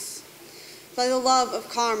necks, by the love of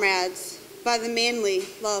comrades, by the manly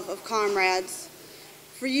love of comrades.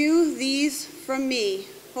 For you, these from me,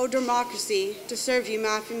 O democracy, to serve you,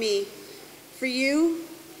 not for me. For you,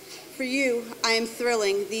 I am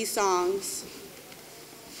thrilling these songs.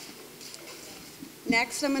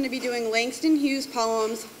 Next, I'm going to be doing Langston Hughes'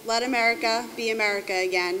 poems, Let America Be America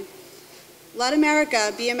Again. Let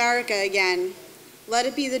America be America again. Let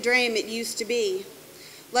it be the dream it used to be.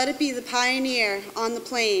 Let it be the pioneer on the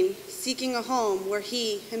plain, seeking a home where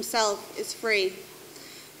he himself is free.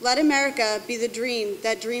 Let America be the dream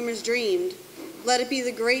that dreamers dreamed. Let it be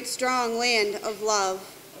the great strong land of love,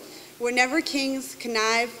 where never kings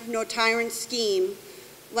connive nor tyrants scheme.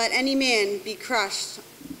 Let any man be crushed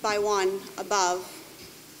by one above.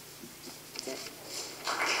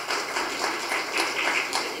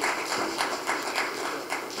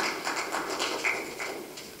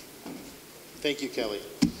 Thank you, Kelly.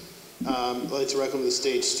 I'd like to welcome to the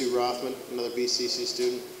stage Stu Rothman, another BCC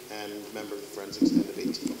student and member of the Forensics and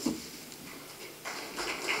Debate team.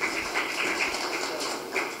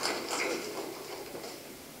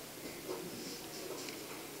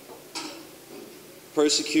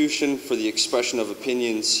 Persecution for the expression of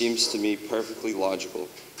opinions seems to me perfectly logical.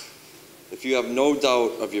 If you have no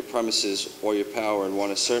doubt of your premises or your power and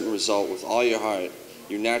want a certain result with all your heart,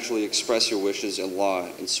 you naturally express your wishes in law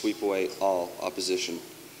and sweep away all opposition.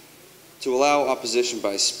 To allow opposition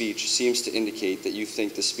by speech seems to indicate that you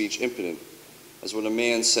think the speech impotent, as when a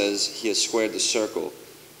man says he has squared the circle,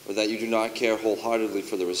 or that you do not care wholeheartedly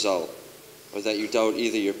for the result, or that you doubt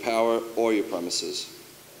either your power or your premises.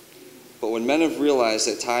 But when men have realized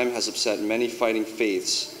that time has upset many fighting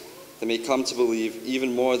faiths, they may come to believe,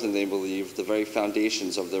 even more than they believe, the very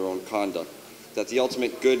foundations of their own conduct, that the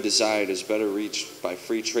ultimate good desired is better reached by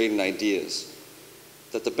free trade and ideas,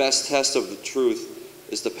 that the best test of the truth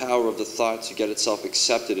is the power of the thought to get itself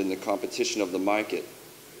accepted in the competition of the market,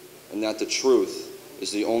 and that the truth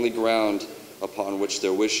is the only ground upon which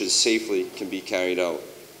their wishes safely can be carried out.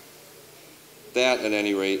 That, at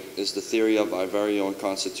any rate, is the theory of our very own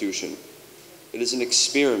Constitution. It is an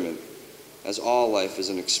experiment, as all life is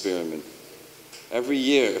an experiment. Every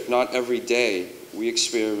year, if not every day,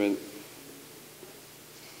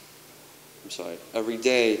 every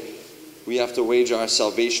day we have to wager our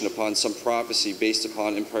salvation upon some prophecy based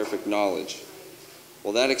upon imperfect knowledge.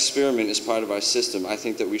 While that experiment is part of our system, I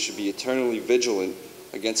think that we should be eternally vigilant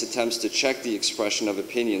against attempts to check the expression of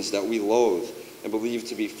opinions that we loathe and believe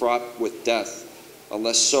to be fraught with death,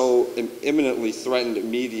 unless so imminently threatened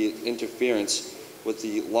immediate interference with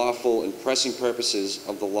the lawful and pressing purposes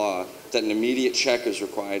of the law that an immediate check is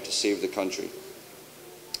required to save the country.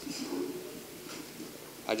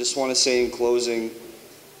 I just want to say in closing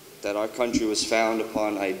that our country was founded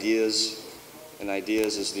upon ideas, and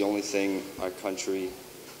ideas is the only thing our country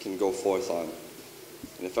can go forth on.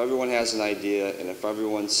 And if everyone has an idea, and if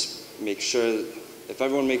everyone makes sure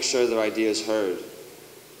their idea is heard,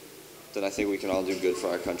 then I think we can all do good for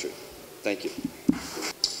our country. Thank you.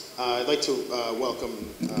 I'd like to welcome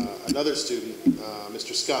another student,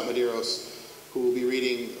 Mr. Scott Medeiros, who will be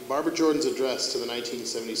reading Barbara Jordan's address to the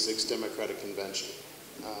 1976 Democratic Convention.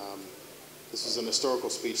 This is an historical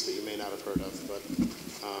speech that you may not have heard of, but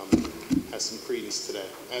has some credence today,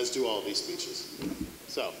 as do all of these speeches.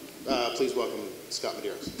 So, please welcome Scott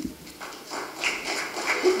Medeiros.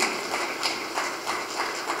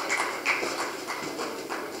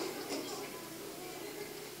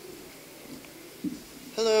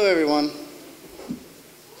 Hello, everyone.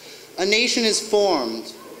 A nation is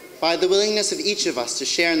formed by the willingness of each of us to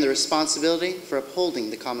share in the responsibility for upholding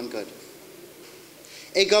the common good.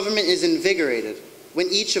 A government is invigorated when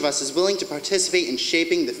each of us is willing to participate in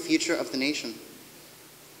shaping the future of the nation.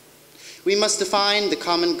 We must define the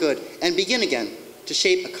common good and begin again to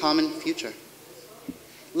shape a common future.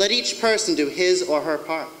 Let each person do his or her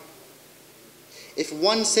part. If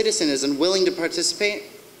one citizen is unwilling to participate,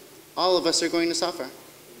 all of us are going to suffer.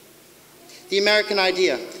 The American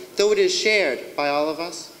idea, though it is shared by all of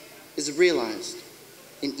us, is realized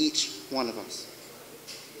in each one of us.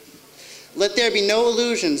 Let there be no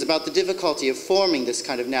illusions about the difficulty of forming this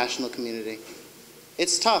kind of national community.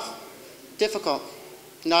 It's tough, difficult,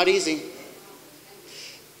 not easy.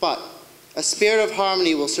 But a spirit of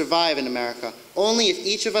harmony will survive in America only if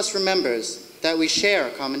each of us remembers that we share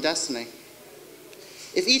a common destiny.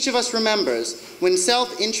 If each of us remembers when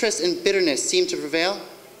self-interest and bitterness seem to prevail,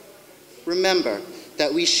 remember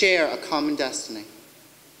that we share a common destiny.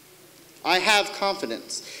 I have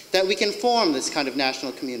confidence that we can form this kind of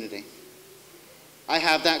national community. I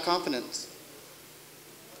have that confidence.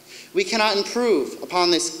 We cannot improve upon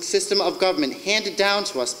this system of government handed down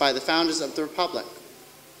to us by the founders of the Republic.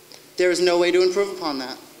 There is no way to improve upon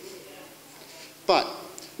that. But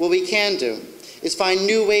what we can do is find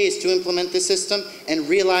new ways to implement this system and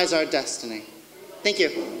realize our destiny. Thank you.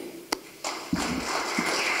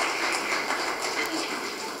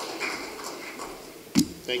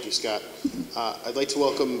 Thank you, Scott. I'd like to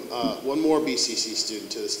welcome one more BCC student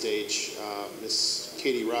to the stage, Ms.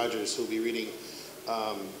 Katie Rogers, who will be reading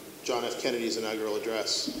John F. Kennedy's inaugural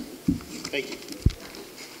address. Thank you.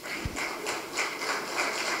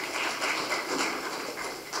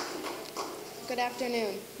 Good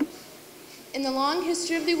afternoon. In the long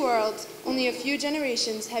history of the world, only a few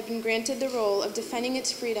generations have been granted the role of defending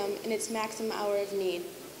its freedom in its maximum hour of need.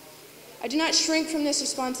 I do not shrink from this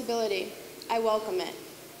responsibility. I welcome it.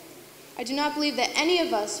 I do not believe that any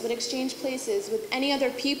of us would exchange places with any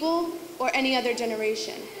other people or any other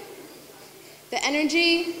generation. The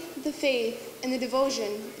energy, the faith, and the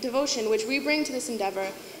devotion which we bring to this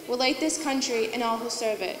endeavor will light this country and all who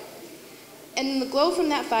serve it. And the glow from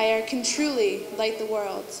that fire can truly light the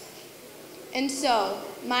world. And so,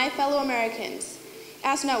 my fellow Americans,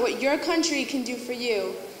 ask not what your country can do for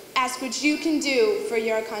you, ask what you can do for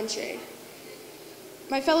your country.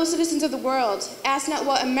 My fellow citizens of the world, ask not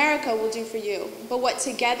what America will do for you, but what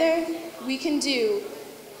together we can do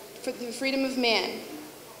for the freedom of man.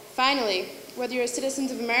 Finally, whether you're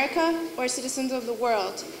citizens of America or citizens of the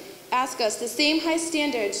world, ask us the same high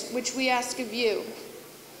standards which we ask of you.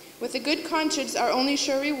 With a good conscience our only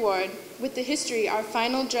sure reward, with the history our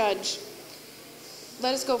final judge.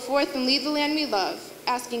 Let us go forth and lead the land we love,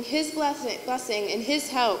 asking his blessing and his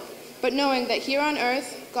help, but knowing that here on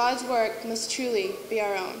earth, God's work must truly be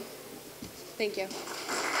our own. Thank you.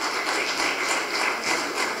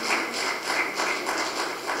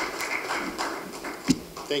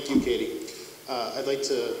 Thank you, Katie. I'd like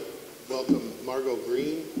to welcome Margot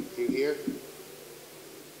Green. Are you here?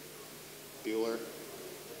 Bueller?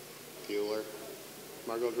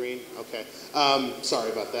 Margot Green? Okay.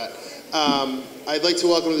 Sorry about that. I'd like to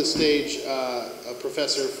welcome to the stage a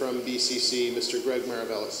professor from BCC, Mr. Greg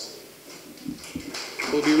Maravellis.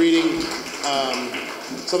 We'll be reading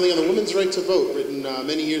something on the women's right to vote, written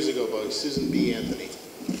many years ago by Susan B. Anthony.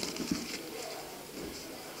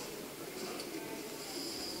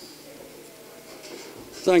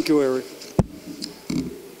 Thank you, Eric.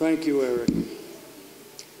 Thank you, Eric.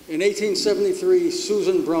 In 1873,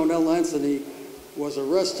 Susan Brownell Anthony was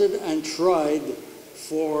arrested and tried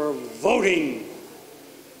for voting.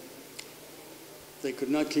 They could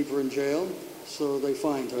not keep her in jail, so they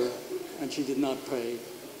fined her, and she did not pay,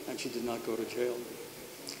 and she did not go to jail.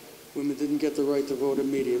 Women didn't get the right to vote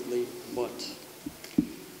immediately, but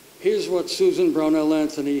here's what Susan Brownell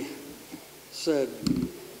Anthony said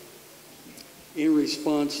in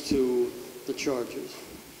response to the charges.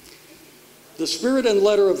 The spirit and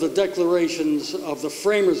letter of the declarations of the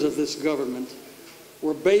framers of this government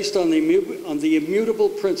were based on the immutable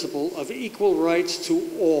principle of equal rights to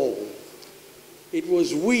all. It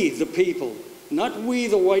was we, the people, not we,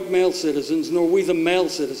 the white male citizens, nor we, the male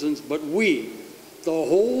citizens, but we, the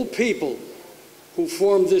whole people, who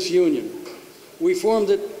formed this union. We formed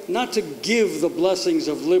it not to give the blessings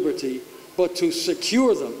of liberty, but to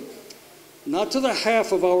secure them, not to the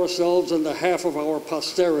half of ourselves and the half of our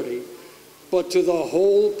posterity, but to the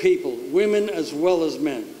whole people, women as well as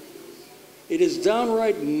men. It is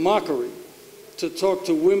downright mockery to talk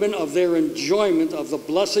to women of their enjoyment of the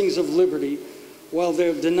blessings of liberty while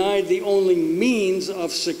they're denied the only means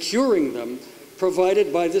of securing them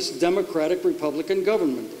provided by this democratic Republican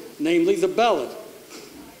government, namely the ballot.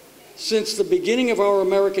 Since the beginning of our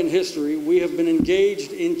American history, we have been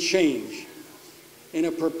engaged in change, in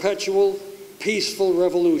a perpetual, peaceful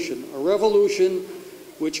revolution, a revolution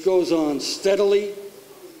which goes on steadily,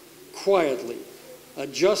 quietly,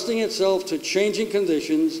 adjusting itself to changing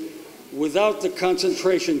conditions without the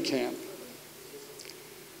concentration camp.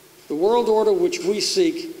 The world order which we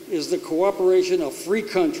seek is the cooperation of free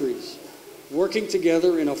countries working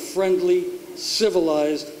together in a friendly,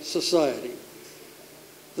 civilized society.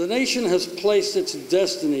 The nation has placed its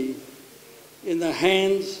destiny in the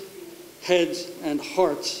hands, heads, and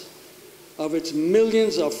hearts of its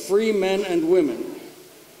millions of free men and women,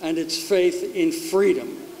 and its faith in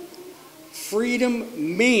freedom.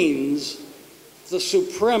 Freedom means the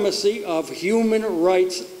supremacy of human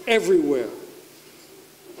rights everywhere.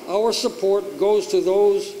 Our support goes to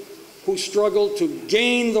those who struggle to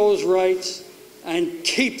gain those rights and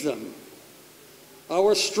keep them.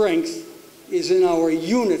 Our strength is in our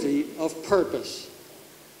unity of purpose.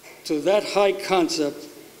 To that high concept,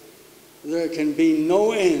 there can be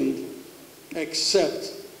no end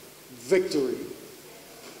except victory.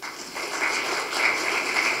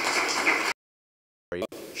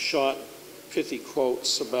 Short, pithy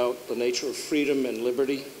quotes about the nature of freedom and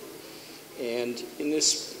liberty. And in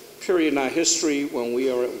this period in our history when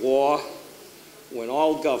we are at war, when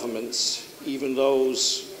all governments, even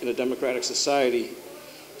those in a democratic society,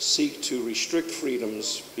 seek to restrict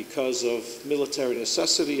freedoms because of military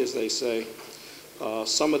necessity, as they say,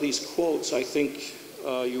 some of these quotes, I think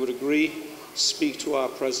you would agree, speak to our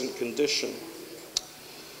present condition.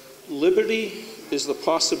 Liberty is the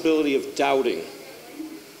possibility of doubting,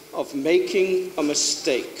 of making a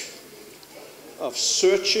mistake, of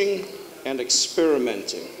searching and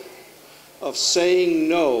experimenting, of saying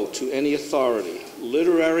no to any authority,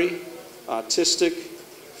 literary, artistic,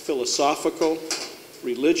 philosophical,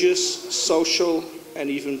 religious, social, and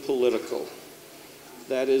even political.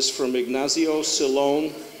 That is from Ignazio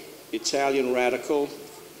Silone, Italian radical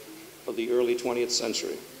of the early 20th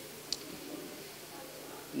century.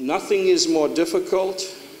 Nothing is more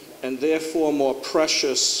difficult and therefore more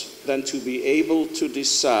precious than to be able to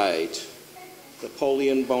decide.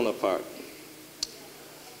 Napoleon Bonaparte.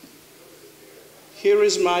 Here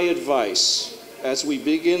is my advice as we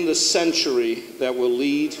begin the century that will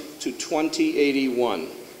lead to 2081.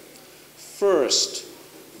 First,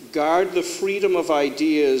 guard the freedom of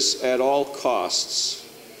ideas at all costs.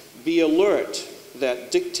 Be alert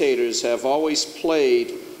that dictators have always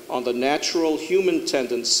played on the natural human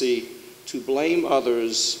tendency to blame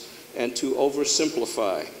others and to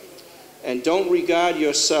oversimplify. And don't regard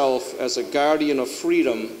yourself as a guardian of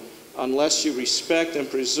freedom unless you respect and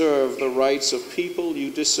preserve the rights of people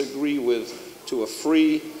you disagree with to a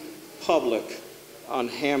free, public,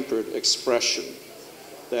 unhampered expression.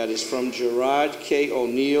 That is from Gerard K.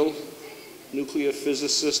 O'Neill, nuclear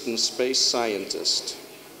physicist and space scientist.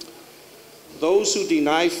 Those who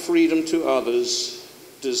deny freedom to others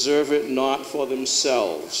deserve it not for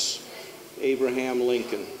themselves. Abraham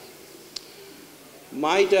Lincoln.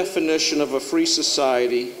 My definition of a free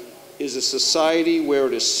society is a society where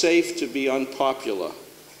it is safe to be unpopular.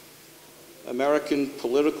 American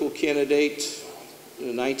political candidate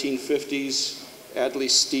in the 1950s, Adlai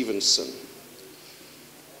Stevenson.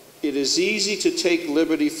 It is easy to take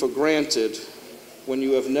liberty for granted when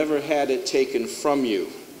you have never had it taken from you.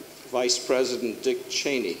 Vice President Dick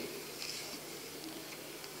Cheney.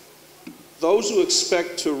 Those who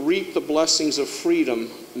expect to reap the blessings of freedom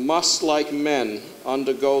must, like men,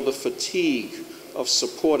 undergo the fatigue of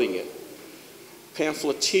supporting it.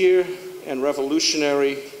 Pamphleteer and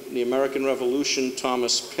revolutionary in the American Revolution,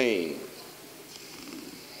 Thomas Paine.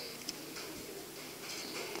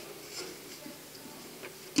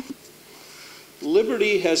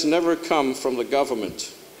 Liberty has never come from the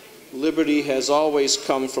government. Liberty has always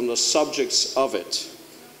come from the subjects of it.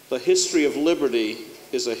 The history of liberty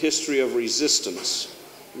is a history of resistance.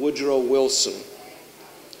 Woodrow Wilson.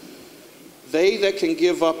 They that can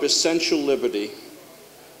give up essential liberty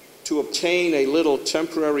to obtain a little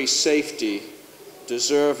temporary safety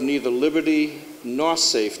deserve neither liberty nor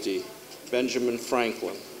safety. Benjamin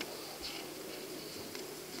Franklin.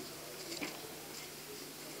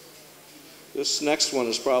 This next one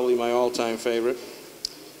is probably my all-time favorite.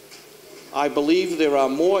 I believe there are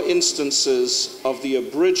more instances of the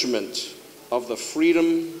abridgment of the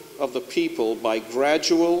freedom of the people by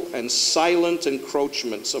gradual and silent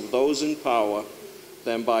encroachments of those in power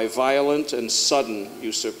than by violent and sudden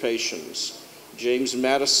usurpations. James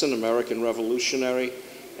Madison, American revolutionary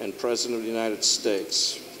and President of the United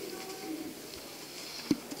States.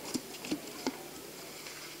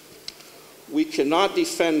 We cannot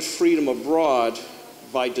defend freedom abroad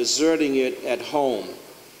by deserting it at home.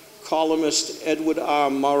 Columnist Edward R.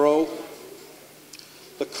 Murrow.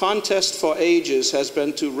 The contest for ages has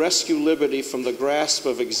been to rescue liberty from the grasp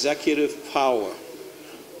of executive power.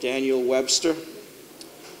 Daniel Webster.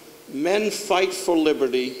 Men fight for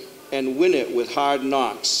liberty and win it with hard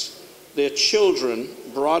knocks. Their children,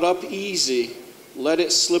 brought up easy, let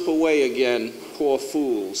it slip away again, poor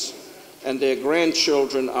fools. And their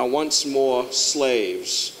grandchildren are once more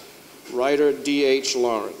slaves. Writer D.H.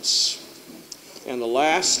 Lawrence. And the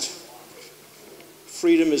last,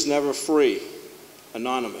 freedom is never free.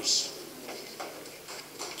 Anonymous.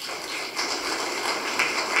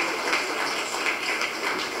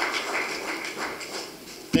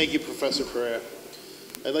 Thank you, Professor Pereira.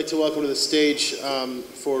 I'd like to welcome to the stage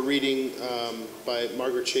for reading by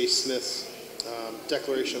Margaret Chase Smith's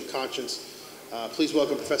Declaration of Conscience. Please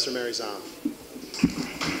welcome Professor Mary Zahm.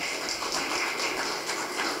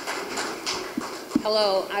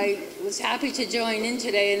 Hello, I was happy to join in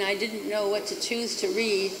today and I didn't know what to choose to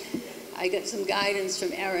read. I got some guidance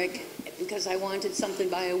from Eric because I wanted something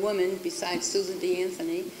by a woman besides Susan B.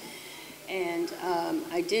 Anthony. And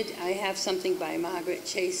I have something by Margaret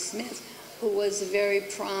Chase Smith, who was a very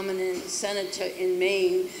prominent senator in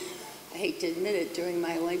Maine, I hate to admit it, during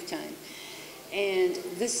my lifetime. And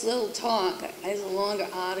this little talk is a longer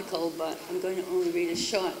article, but I'm going to only read a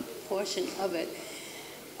short portion of it.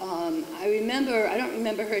 I don't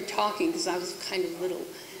remember her talking because I was kind of little,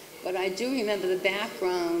 but I do remember the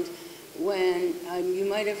background when you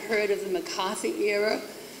might have heard of the McCarthy era,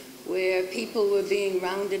 where people were being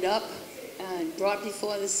rounded up and brought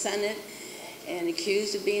before the Senate and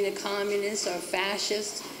accused of being a communist or a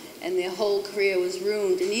fascist, and their whole career was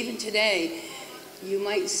ruined. And even today, you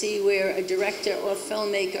might see where a director or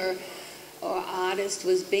filmmaker or artist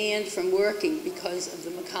was banned from working because of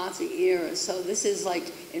the McCarthy era. So this is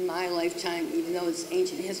like in my lifetime, even though it's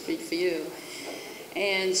ancient history for you.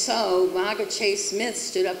 And so Margaret Chase Smith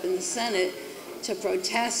stood up in the Senate to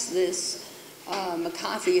protest this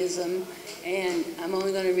McCarthyism, and I'm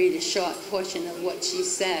only going to read a short portion of what she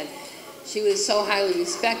said. She was so highly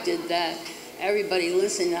respected that everybody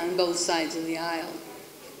listened on both sides of the aisle.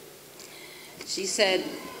 She said,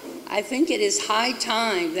 "I think it is high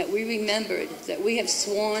time that we remembered that we have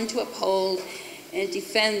sworn to uphold and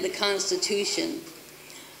defend the Constitution.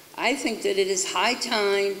 I think that it is high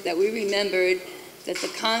time that we remembered that the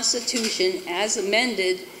Constitution, as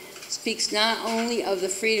amended, speaks not only of the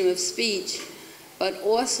freedom of speech, but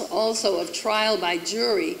also of trial by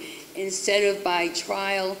jury instead of by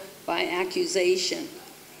trial by accusation.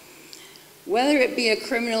 Whether it be a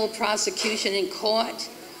criminal prosecution in court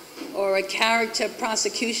or a character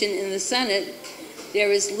prosecution in the Senate,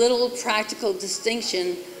 there is little practical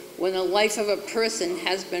distinction when the life of a person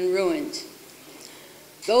has been ruined.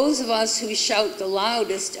 Those of us who shout the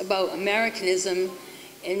loudest about Americanism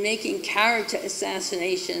and making character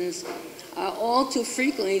assassinations are all too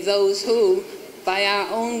frequently those who, by our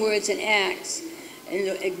own words and acts,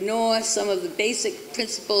 ignore some of the basic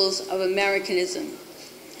principles of Americanism.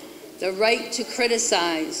 The right to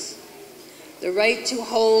criticize, the right to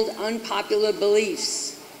hold unpopular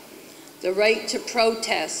beliefs, the right to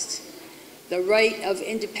protest, the right of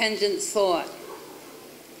independent thought.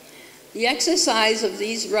 The exercise of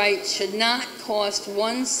these rights should not cost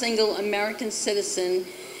one single American citizen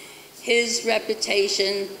his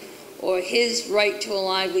reputation or his right to a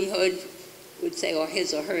livelihood, would say, or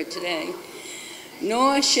his or her today,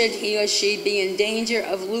 nor should he or she be in danger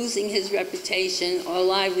of losing his reputation or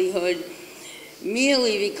livelihood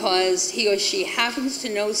merely because he or she happens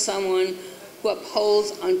to know someone who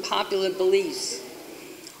upholds unpopular beliefs.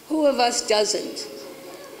 Who of us doesn't?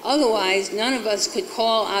 Otherwise, none of us could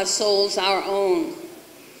call our souls our own.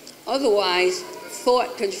 Otherwise,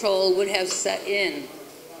 thought control would have set in.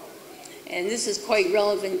 And this is quite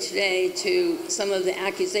relevant today to some of the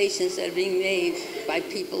accusations that are being made by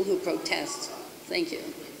people who protest. Thank you.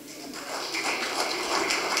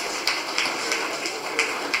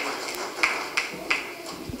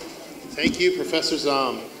 Thank you, Professor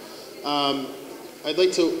Zahm. I'd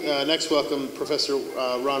like to next welcome Professor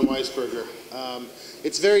Ron Weisberger.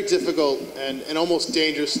 It's very difficult and almost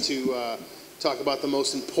dangerous to talk about the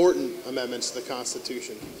most important amendments to the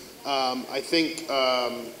Constitution. I think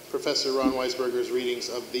Professor Ron Weisberger's readings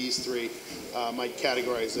of these three might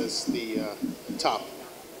categorize as the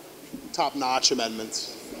top-notch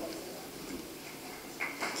amendments.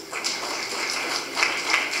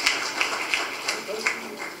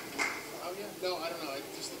 No, I don't know.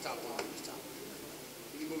 Just the top one.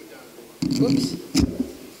 You can move it down. Whoops.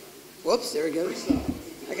 Whoops, there it goes.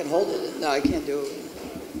 I can hold it. No, I can't do it.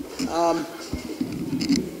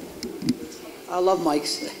 I love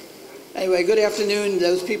mics. Anyway, good afternoon,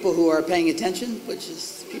 those people who are paying attention, which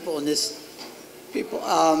is people in this,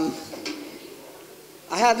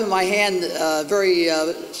 I have in my hand a very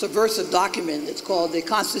subversive document. It's called the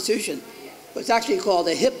Constitution, but it's actually called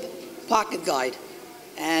a hip pocket guide,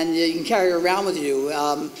 and you can carry it around with you.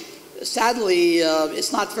 Sadly,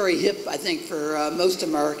 it's not very hip, I think, for most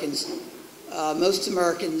Americans. Most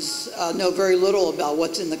Americans know very little about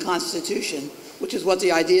what's in the Constitution, which is what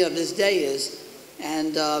the idea of this day is.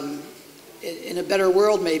 And in a better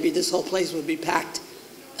world, maybe this whole place would be packed.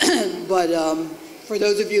 But for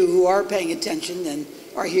those of you who are paying attention and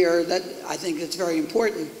are here, I think it's very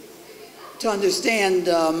important to understand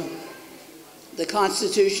the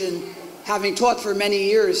Constitution. Having taught for many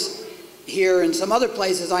years here and some other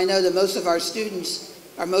places, I know that most of our students,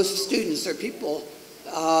 or people,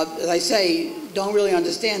 as I say, don't really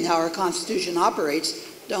understand how our Constitution operates,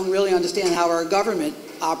 don't really understand how our government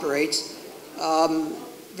operates.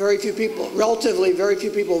 Very few people, relatively very few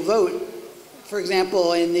people vote. For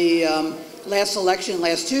example, in the last election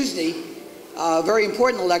last Tuesday, a very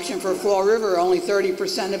important election for Fall River, only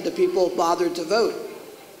 30% of the people bothered to vote.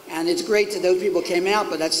 And it's great that those people came out,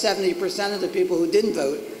 but that's 70% of the people who didn't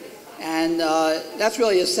vote. And that's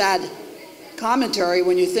really a sad commentary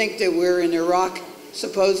when you think that we're in Iraq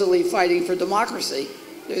supposedly fighting for democracy.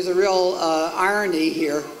 There's a real irony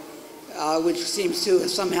here, which seems to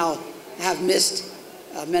somehow have missed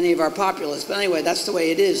many of our populists. But anyway, that's the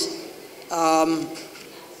way it is.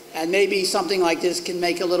 And maybe something like this can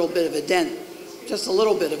make a little bit of a dent, just a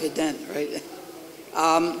little bit of a dent, right?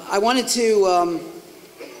 I wanted to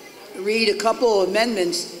read a couple of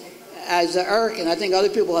amendments, as Eric and I think other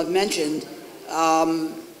people have mentioned.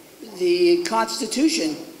 The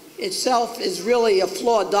Constitution itself is really a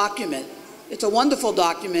flawed document. It's a wonderful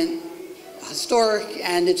document, historic,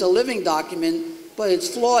 and it's a living document, but it's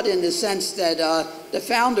flawed in the sense that the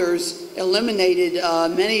founders eliminated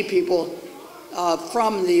many people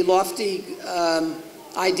from the lofty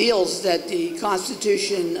ideals that the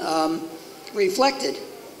Constitution reflected.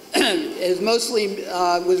 It mostly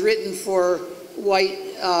was written for white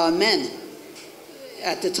men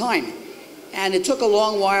at the time. And it took a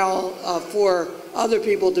long while for other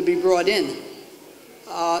people to be brought in.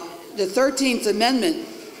 The 13th Amendment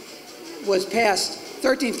was passed,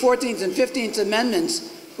 13th, 14th, and 15th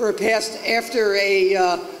Amendments were passed after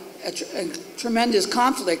a tremendous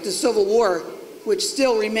conflict, the Civil War, which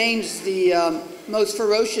still remains the most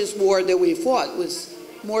ferocious war that we fought. With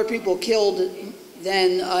more people killed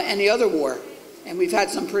than any other war. And we've had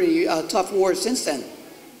some pretty tough wars since then.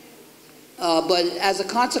 But as a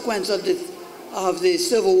consequence of the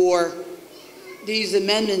Civil War, these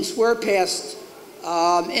amendments were passed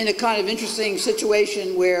in a kind of interesting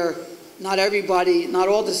situation where not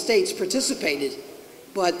all the states participated,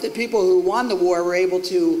 but the people who won the war were able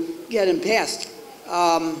to get them passed.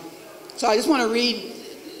 So I just want to read,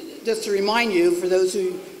 just to remind you, for those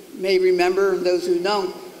who may remember and those who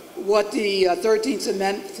don't, what the 13th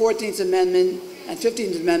Amendment, 14th Amendment, and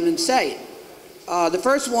 15th Amendment say. The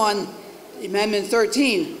first one, Amendment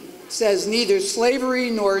 13, says neither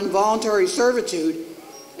slavery nor involuntary servitude,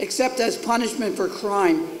 except as punishment for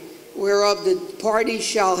crime, whereof the party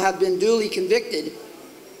shall have been duly convicted,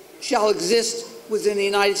 shall exist within the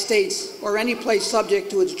United States or any place subject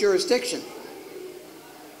to its jurisdiction.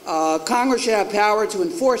 Congress should have power to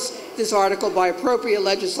enforce this article by appropriate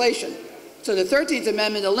legislation. So the 13th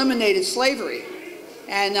Amendment eliminated slavery.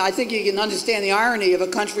 And I think you can understand the irony of a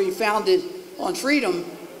country founded on freedom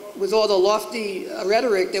with all the lofty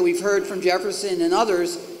rhetoric that we've heard from Jefferson and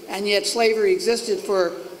others, and yet slavery existed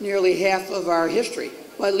for nearly half of our history.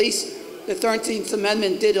 Well, at least the 13th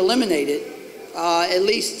Amendment did eliminate it, at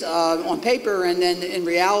least on paper and then in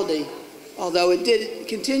reality, although it did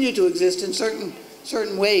continue to exist in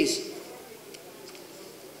certain ways.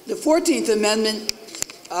 The 14th Amendment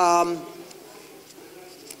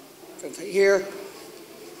here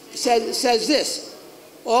says this: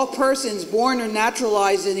 all persons born or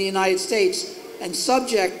naturalized in the United States and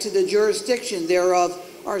subject to the jurisdiction thereof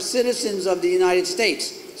are citizens of the United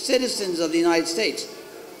States,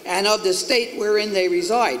 and of the state wherein they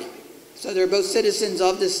reside. So they're both citizens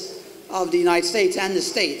of the United States and the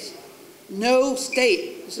states. No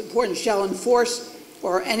state, it's important, shall enforce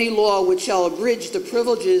or any law which shall abridge the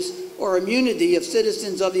privileges or immunity of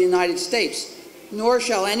citizens of the United States, nor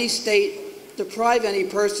shall any state deprive any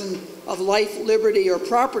person of life, liberty, or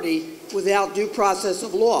property without due process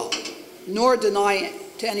of law, nor deny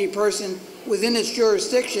to any person within its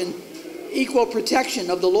jurisdiction equal protection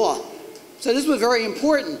of the law. So this was very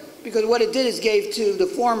important, because what it did is gave to the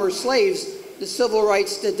former slaves the civil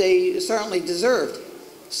rights that they certainly deserved.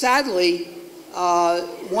 Sadly,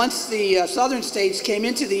 once the southern states came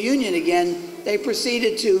into the Union again, they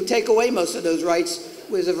proceeded to take away most of those rights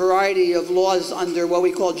with a variety of laws under what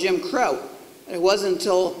we call Jim Crow. And it wasn't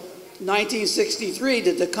until 1963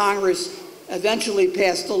 that the Congress eventually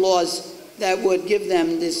passed the laws that would give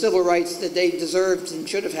them the civil rights that they deserved and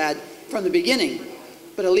should have had from the beginning.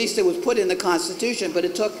 But at least it was put in the Constitution, but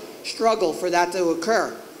it took struggle for that to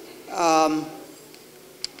occur. And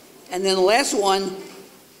then the last one,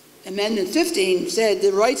 Amendment 15, said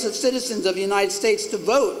the rights of citizens of the United States to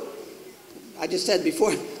vote, I just said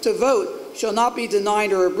before, to vote shall not be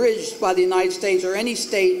denied or abridged by the United States or any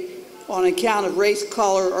state on account of race,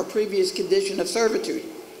 color, or previous condition of servitude.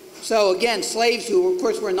 So again, slaves who, of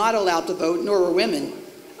course, were not allowed to vote, nor were women,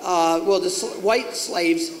 well, the white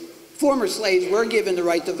slaves, former slaves, were given the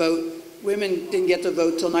right to vote. Women didn't get to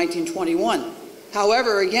vote till 1921.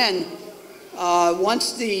 However, again,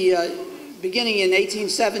 once the, beginning in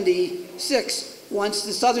 1876, once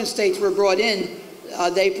the southern states were brought in,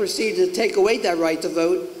 they proceeded to take away that right to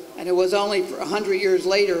vote, and it was only for 100 years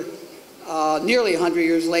later, nearly 100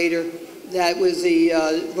 years later, that was the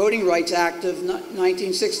Voting Rights Act of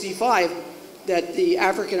 1965 that the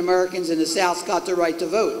African Americans in the South got the right to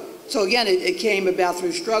vote. So again, it came about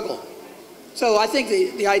through struggle. So I think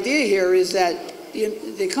the idea here is that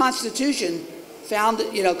the Constitution,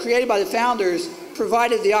 created by the founders,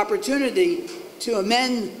 provided the opportunity to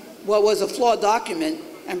amend what was a flawed document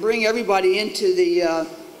and bring everybody into the,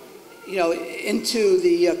 into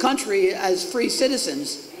the country as free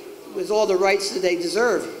citizens with all the rights that they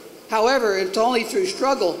deserve. However, it's only through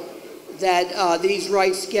struggle that these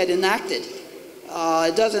rights get enacted.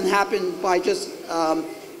 It doesn't happen by just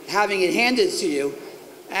having it handed to you.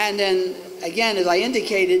 And then, again, as I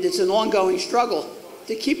indicated, it's an ongoing struggle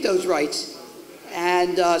to keep those rights.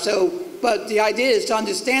 And but the idea is to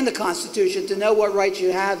understand the Constitution, to know what rights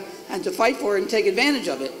you have, and to fight for it and take advantage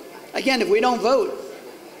of it. Again, if we don't vote,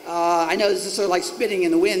 I know this is sort of like spitting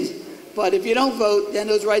in the wind, but if you don't vote, then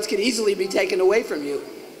those rights can easily be taken away from you.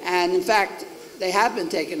 And in fact, they have been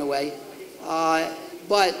taken away.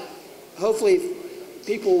 But hopefully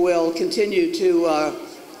people will continue to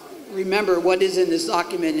remember what is in this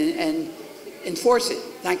document and enforce it.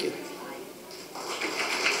 Thank you.